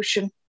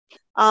Constitution?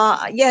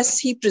 Yes,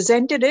 he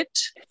presented it,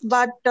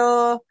 but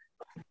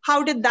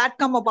how did that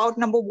come about,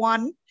 number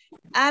one?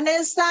 And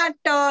is that,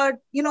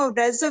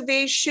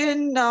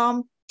 reservation,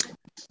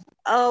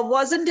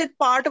 wasn't it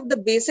part of the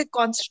basic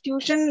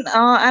Constitution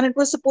and it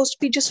was supposed to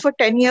be just for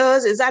 10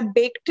 years? Is that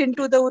baked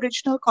into the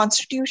original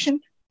Constitution?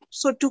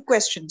 So 2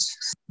 questions.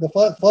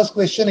 The first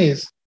question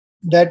is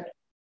that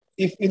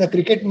if in a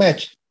cricket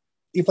match,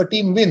 if a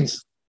team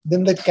wins,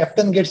 then the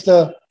captain gets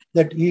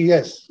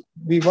yes,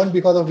 we won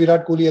because of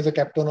Virat Kohli as a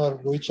captain, or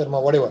Rohit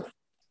Sharma, whatever.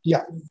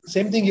 Yeah,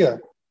 same thing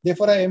here.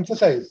 Therefore, I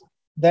emphasize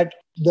that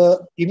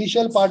the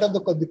initial part of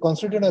the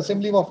Constituent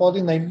Assembly was fought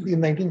in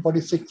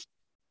 1946,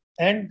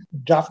 and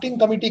drafting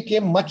committee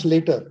came much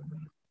later.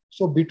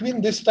 So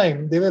between this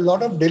time, there were a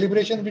lot of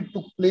deliberations which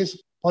took place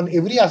on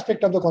every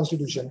aspect of the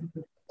Constitution.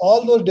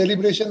 All those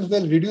deliberations were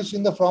reduced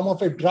in the form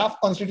of a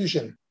draft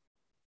Constitution.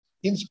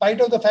 In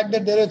spite of the fact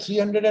that there are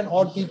 300 and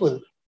odd people,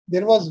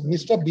 there was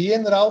Mr.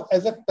 B.N. Rao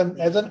as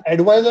an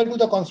advisor to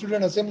the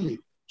Constituent Assembly.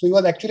 So he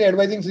was actually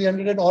advising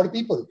 300 and odd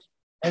people.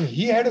 And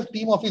he had a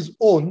team of his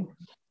own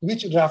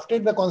which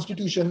drafted the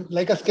Constitution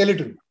like a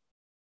skeleton.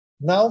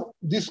 Now,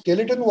 this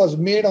skeleton was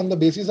made on the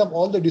basis of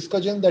all the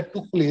discussions that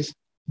took place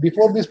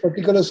before this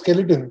particular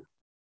skeleton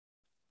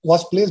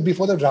was placed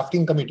before the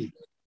drafting committee.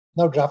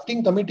 Now,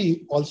 drafting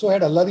committee also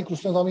had Alladi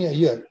Krishnaswamy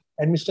Iyer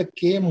and Mr.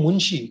 K. M.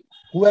 Munshi,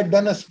 who had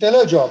done a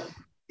stellar job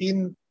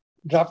in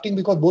drafting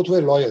because both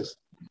were lawyers.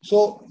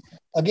 So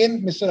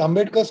again, Mr.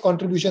 Ambedkar's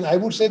contribution, I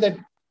would say that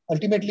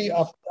ultimately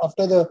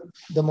after the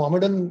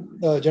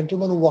Mohammedan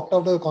gentleman who walked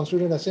out of the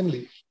Constituent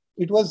Assembly,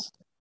 it was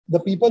the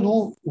people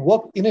who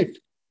worked in it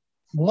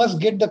must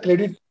get the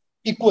credit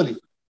equally.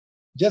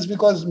 Just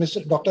because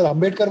Dr.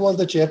 Ambedkar was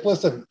the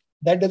chairperson,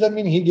 that doesn't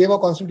mean he gave a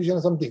constitution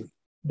or something.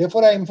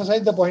 Therefore, I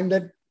emphasize the point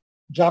that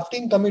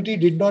drafting committee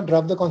did not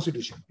draft the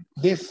constitution.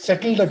 They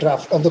settled the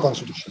draft of the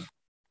constitution.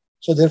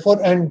 So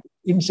therefore, and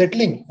in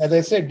settling, as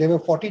I said, there were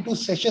 42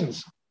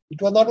 sessions.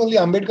 It was not only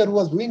Ambedkar who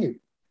was doing it.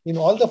 In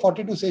all the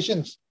 42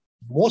 sessions,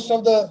 most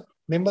of the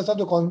members of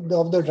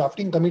the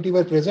drafting committee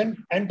were present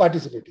and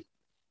participating.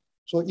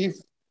 So if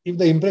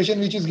the impression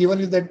which is given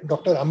is that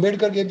Dr.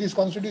 Ambedkar gave this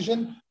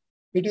constitution,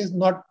 it is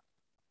not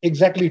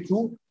exactly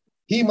true.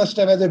 He must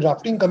have, as a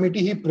drafting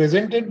committee, he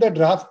presented the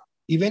draft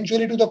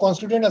eventually to the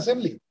Constituent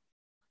Assembly,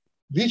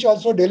 which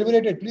also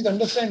deliberated. Please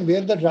understand,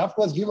 where the draft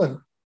was given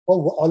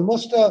for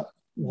almost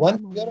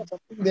 1 year or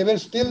something, they were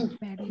still,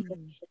 the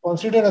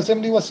Constituent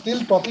Assembly was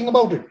still talking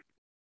about it.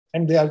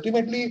 And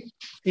ultimately,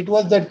 it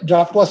was that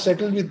draft was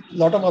settled with a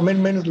lot of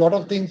amendments, a lot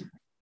of things.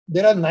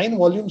 There are 9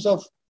 volumes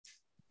of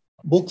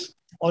books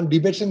on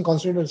debates in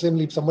Constituent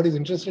Assembly. If somebody is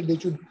interested, they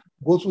should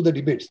go through the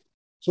debates.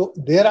 So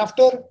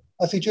thereafter,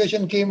 a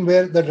situation came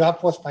where the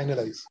draft was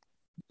finalized.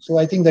 So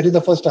I think that is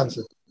the first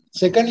answer.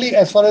 Secondly,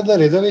 as far as the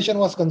reservation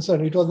was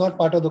concerned, it was not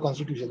part of the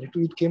Constitution.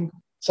 It came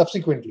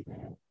subsequently.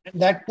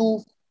 And that too,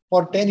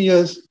 for 10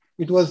 years,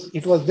 it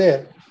was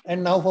there.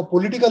 And now for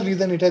political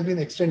reason, it has been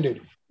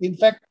extended. In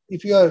fact,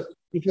 if you are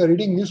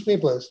reading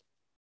newspapers,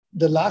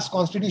 the last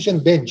Constitution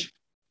bench,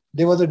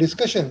 there was a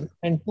discussion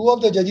and 2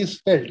 of the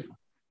judges felt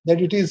that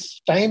it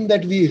is time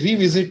that we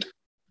revisit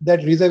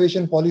that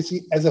reservation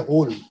policy as a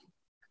whole.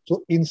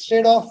 So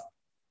instead of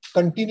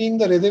continuing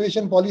the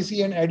reservation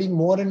policy and adding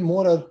more and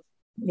more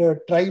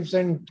tribes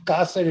and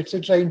castes and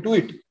etc. into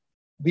it,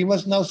 we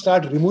must now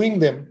start removing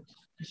them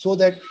so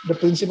that the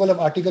principle of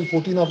Article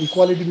 14 of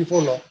equality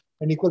before law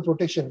and equal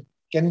protection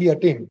can be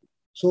attained.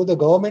 So the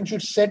government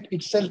should set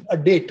itself a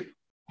date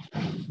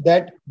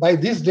that by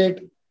this date,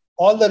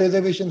 all the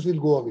reservations will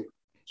go away,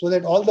 so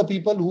that all the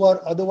people who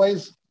are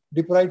otherwise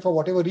deprived for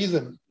whatever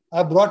reason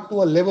are brought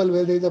to a level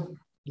where there is a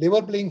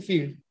level playing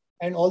field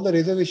and all the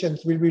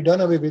reservations will be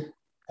done away with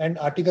and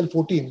Article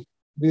 14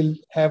 will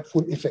have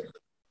full effect.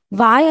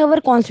 Why our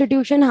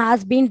constitution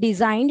has been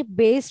designed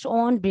based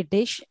on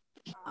British?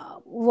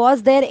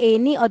 Was there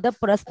any other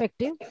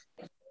perspective?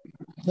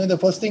 No, the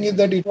first thing is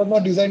that it was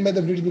not designed by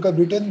the British because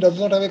Britain does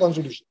not have a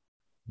constitution.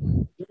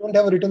 They don't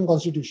have a written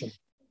constitution.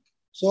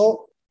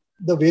 So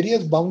the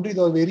various boundaries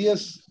or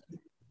various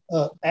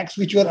acts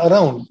which were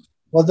around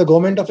was the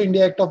Government of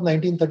India Act of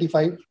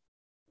 1935.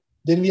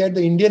 Then we had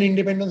the Indian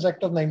Independence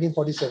Act of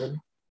 1947.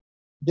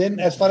 Then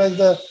as far as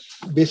the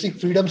basic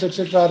freedoms,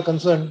 etc. are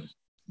concerned,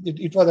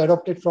 it was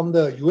adopted from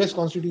the US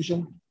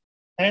Constitution.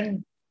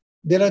 And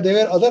there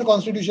were other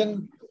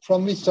constitutions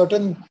from which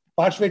certain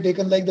parts were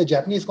taken, like the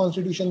Japanese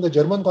Constitution, the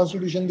German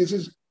Constitution. This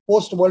is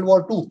post-World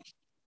War II,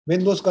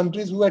 when those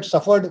countries who had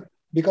suffered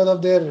because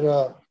of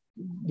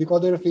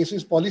their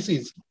fascist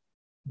policies,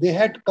 they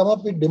had come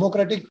up with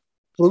democratic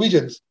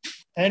provisions.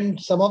 And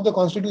some of the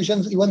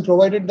constitutions even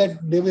provided that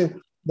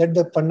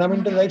the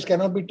fundamental rights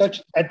cannot be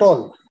touched at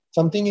all.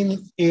 Something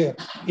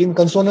in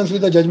consonance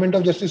with the judgment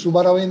of Justice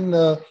Subbarao in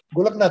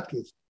Golaknath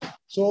case.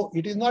 So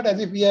it is not as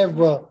if we have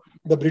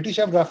the British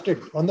have drafted.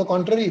 On the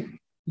contrary,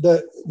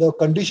 the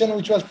condition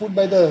which was put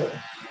by the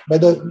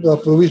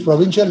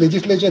provincial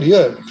legislature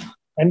here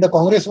and the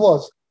Congress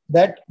was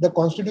that the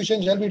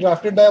constitution shall be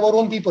drafted by our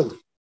own people.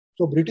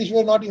 So British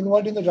were not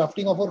involved in the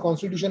drafting of our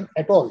constitution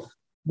at all.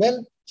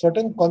 Well,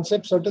 certain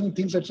concepts, certain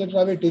things,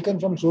 etc. were taken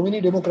from so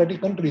many democratic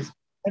countries,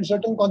 and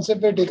certain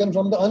concepts were taken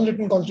from the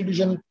unwritten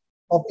constitution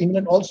of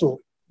England also,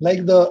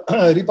 like the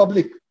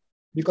Republic,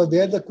 because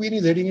there the Queen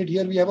is heading it,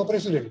 here we have a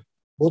president.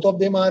 Both of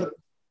them are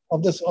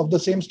of the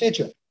same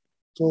stature.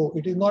 So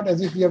it is not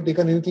as if we have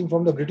taken anything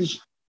from the British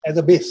as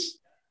a base.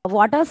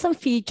 What are some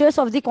features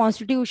of the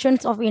Constitution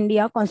of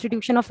India,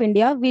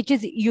 which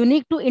is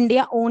unique to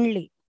India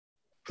only?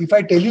 If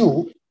I tell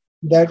you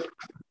that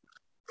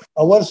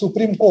our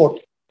Supreme Court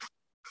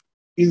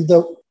is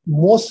the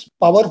most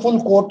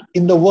powerful court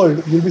in the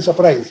world, you'll be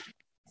surprised.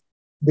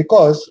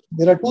 Because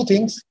there are two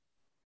things.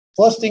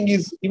 First thing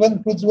is,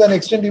 even to an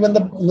extent, even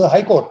the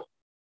High Court.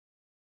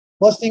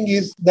 First thing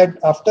is that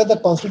after the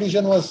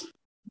Constitution was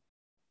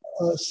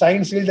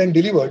signed, sealed and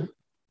delivered,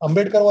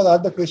 Ambedkar was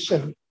asked the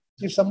question,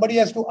 if somebody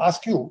has to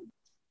ask you,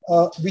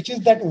 which is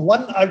that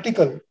one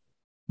article,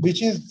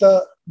 which is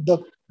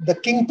the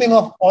kingpin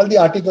of all the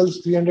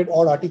articles, 300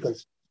 odd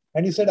articles.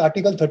 And he said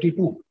Article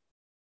 32.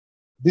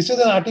 This is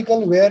an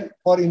article where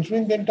for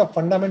infringement of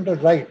fundamental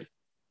right,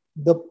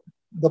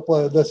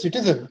 the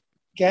citizen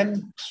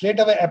can straight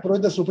away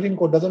approach the Supreme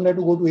Court, doesn't have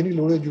to go to any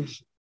lower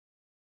judiciary.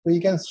 So he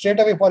can straight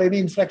away, for any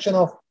infraction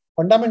of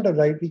fundamental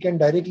right, he can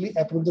directly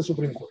approach the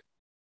Supreme Court.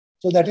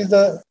 So that is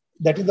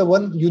the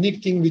one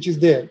unique thing which is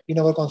there in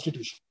our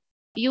constitution.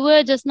 You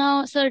were just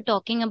now, sir,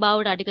 talking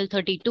about Article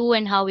 32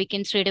 and how we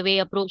can straight away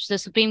approach the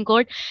Supreme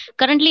Court.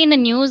 Currently in the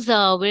news,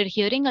 we're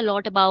hearing a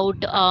lot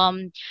about,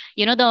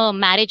 the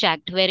Marriage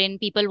Act, wherein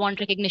people want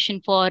recognition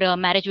for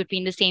marriage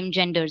between the same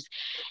genders.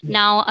 Yeah.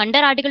 Now, under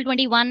Article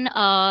 21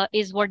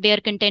 is what they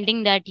are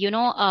contending that,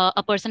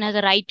 a person has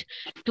a right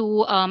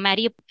to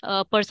marry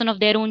a person of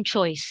their own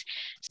choice.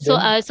 So,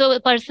 so a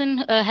person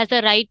has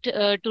a right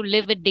to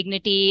live with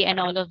dignity,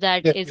 and all of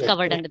that is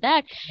covered under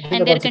that.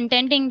 And they're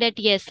contending that,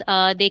 yes,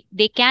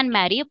 they can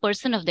marry a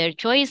person of their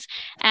choice.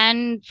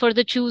 And for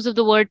the choose of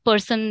the word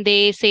person,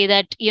 they say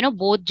that,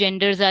 both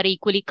genders are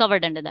equally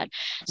covered under that.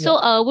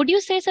 So would you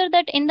say, sir,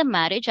 that in the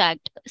Marriage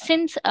Act,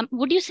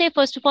 would you say,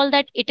 first of all,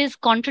 that it is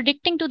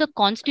contradicting to the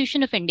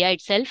Constitution of India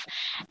itself?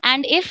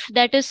 And if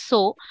that is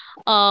so,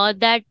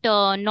 that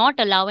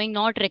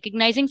not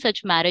recognizing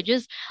such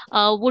marriages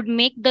would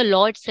make the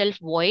law itself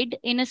void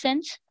in a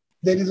sense?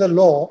 There is a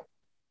law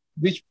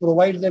which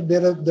provides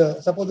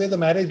that suppose there is a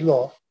marriage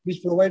law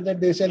which provides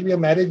that there shall be a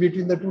marriage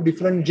between the two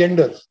different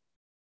genders.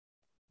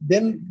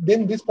 Then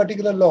this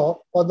particular law,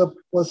 for the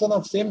person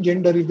of same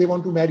gender, if they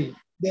want to marry,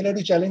 they'll have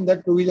to challenge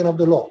that provision of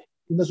the law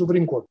in the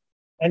Supreme Court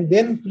and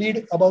then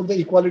plead about the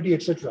equality,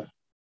 etc.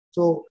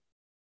 So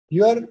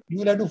you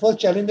will have to first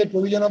challenge that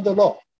provision of the law.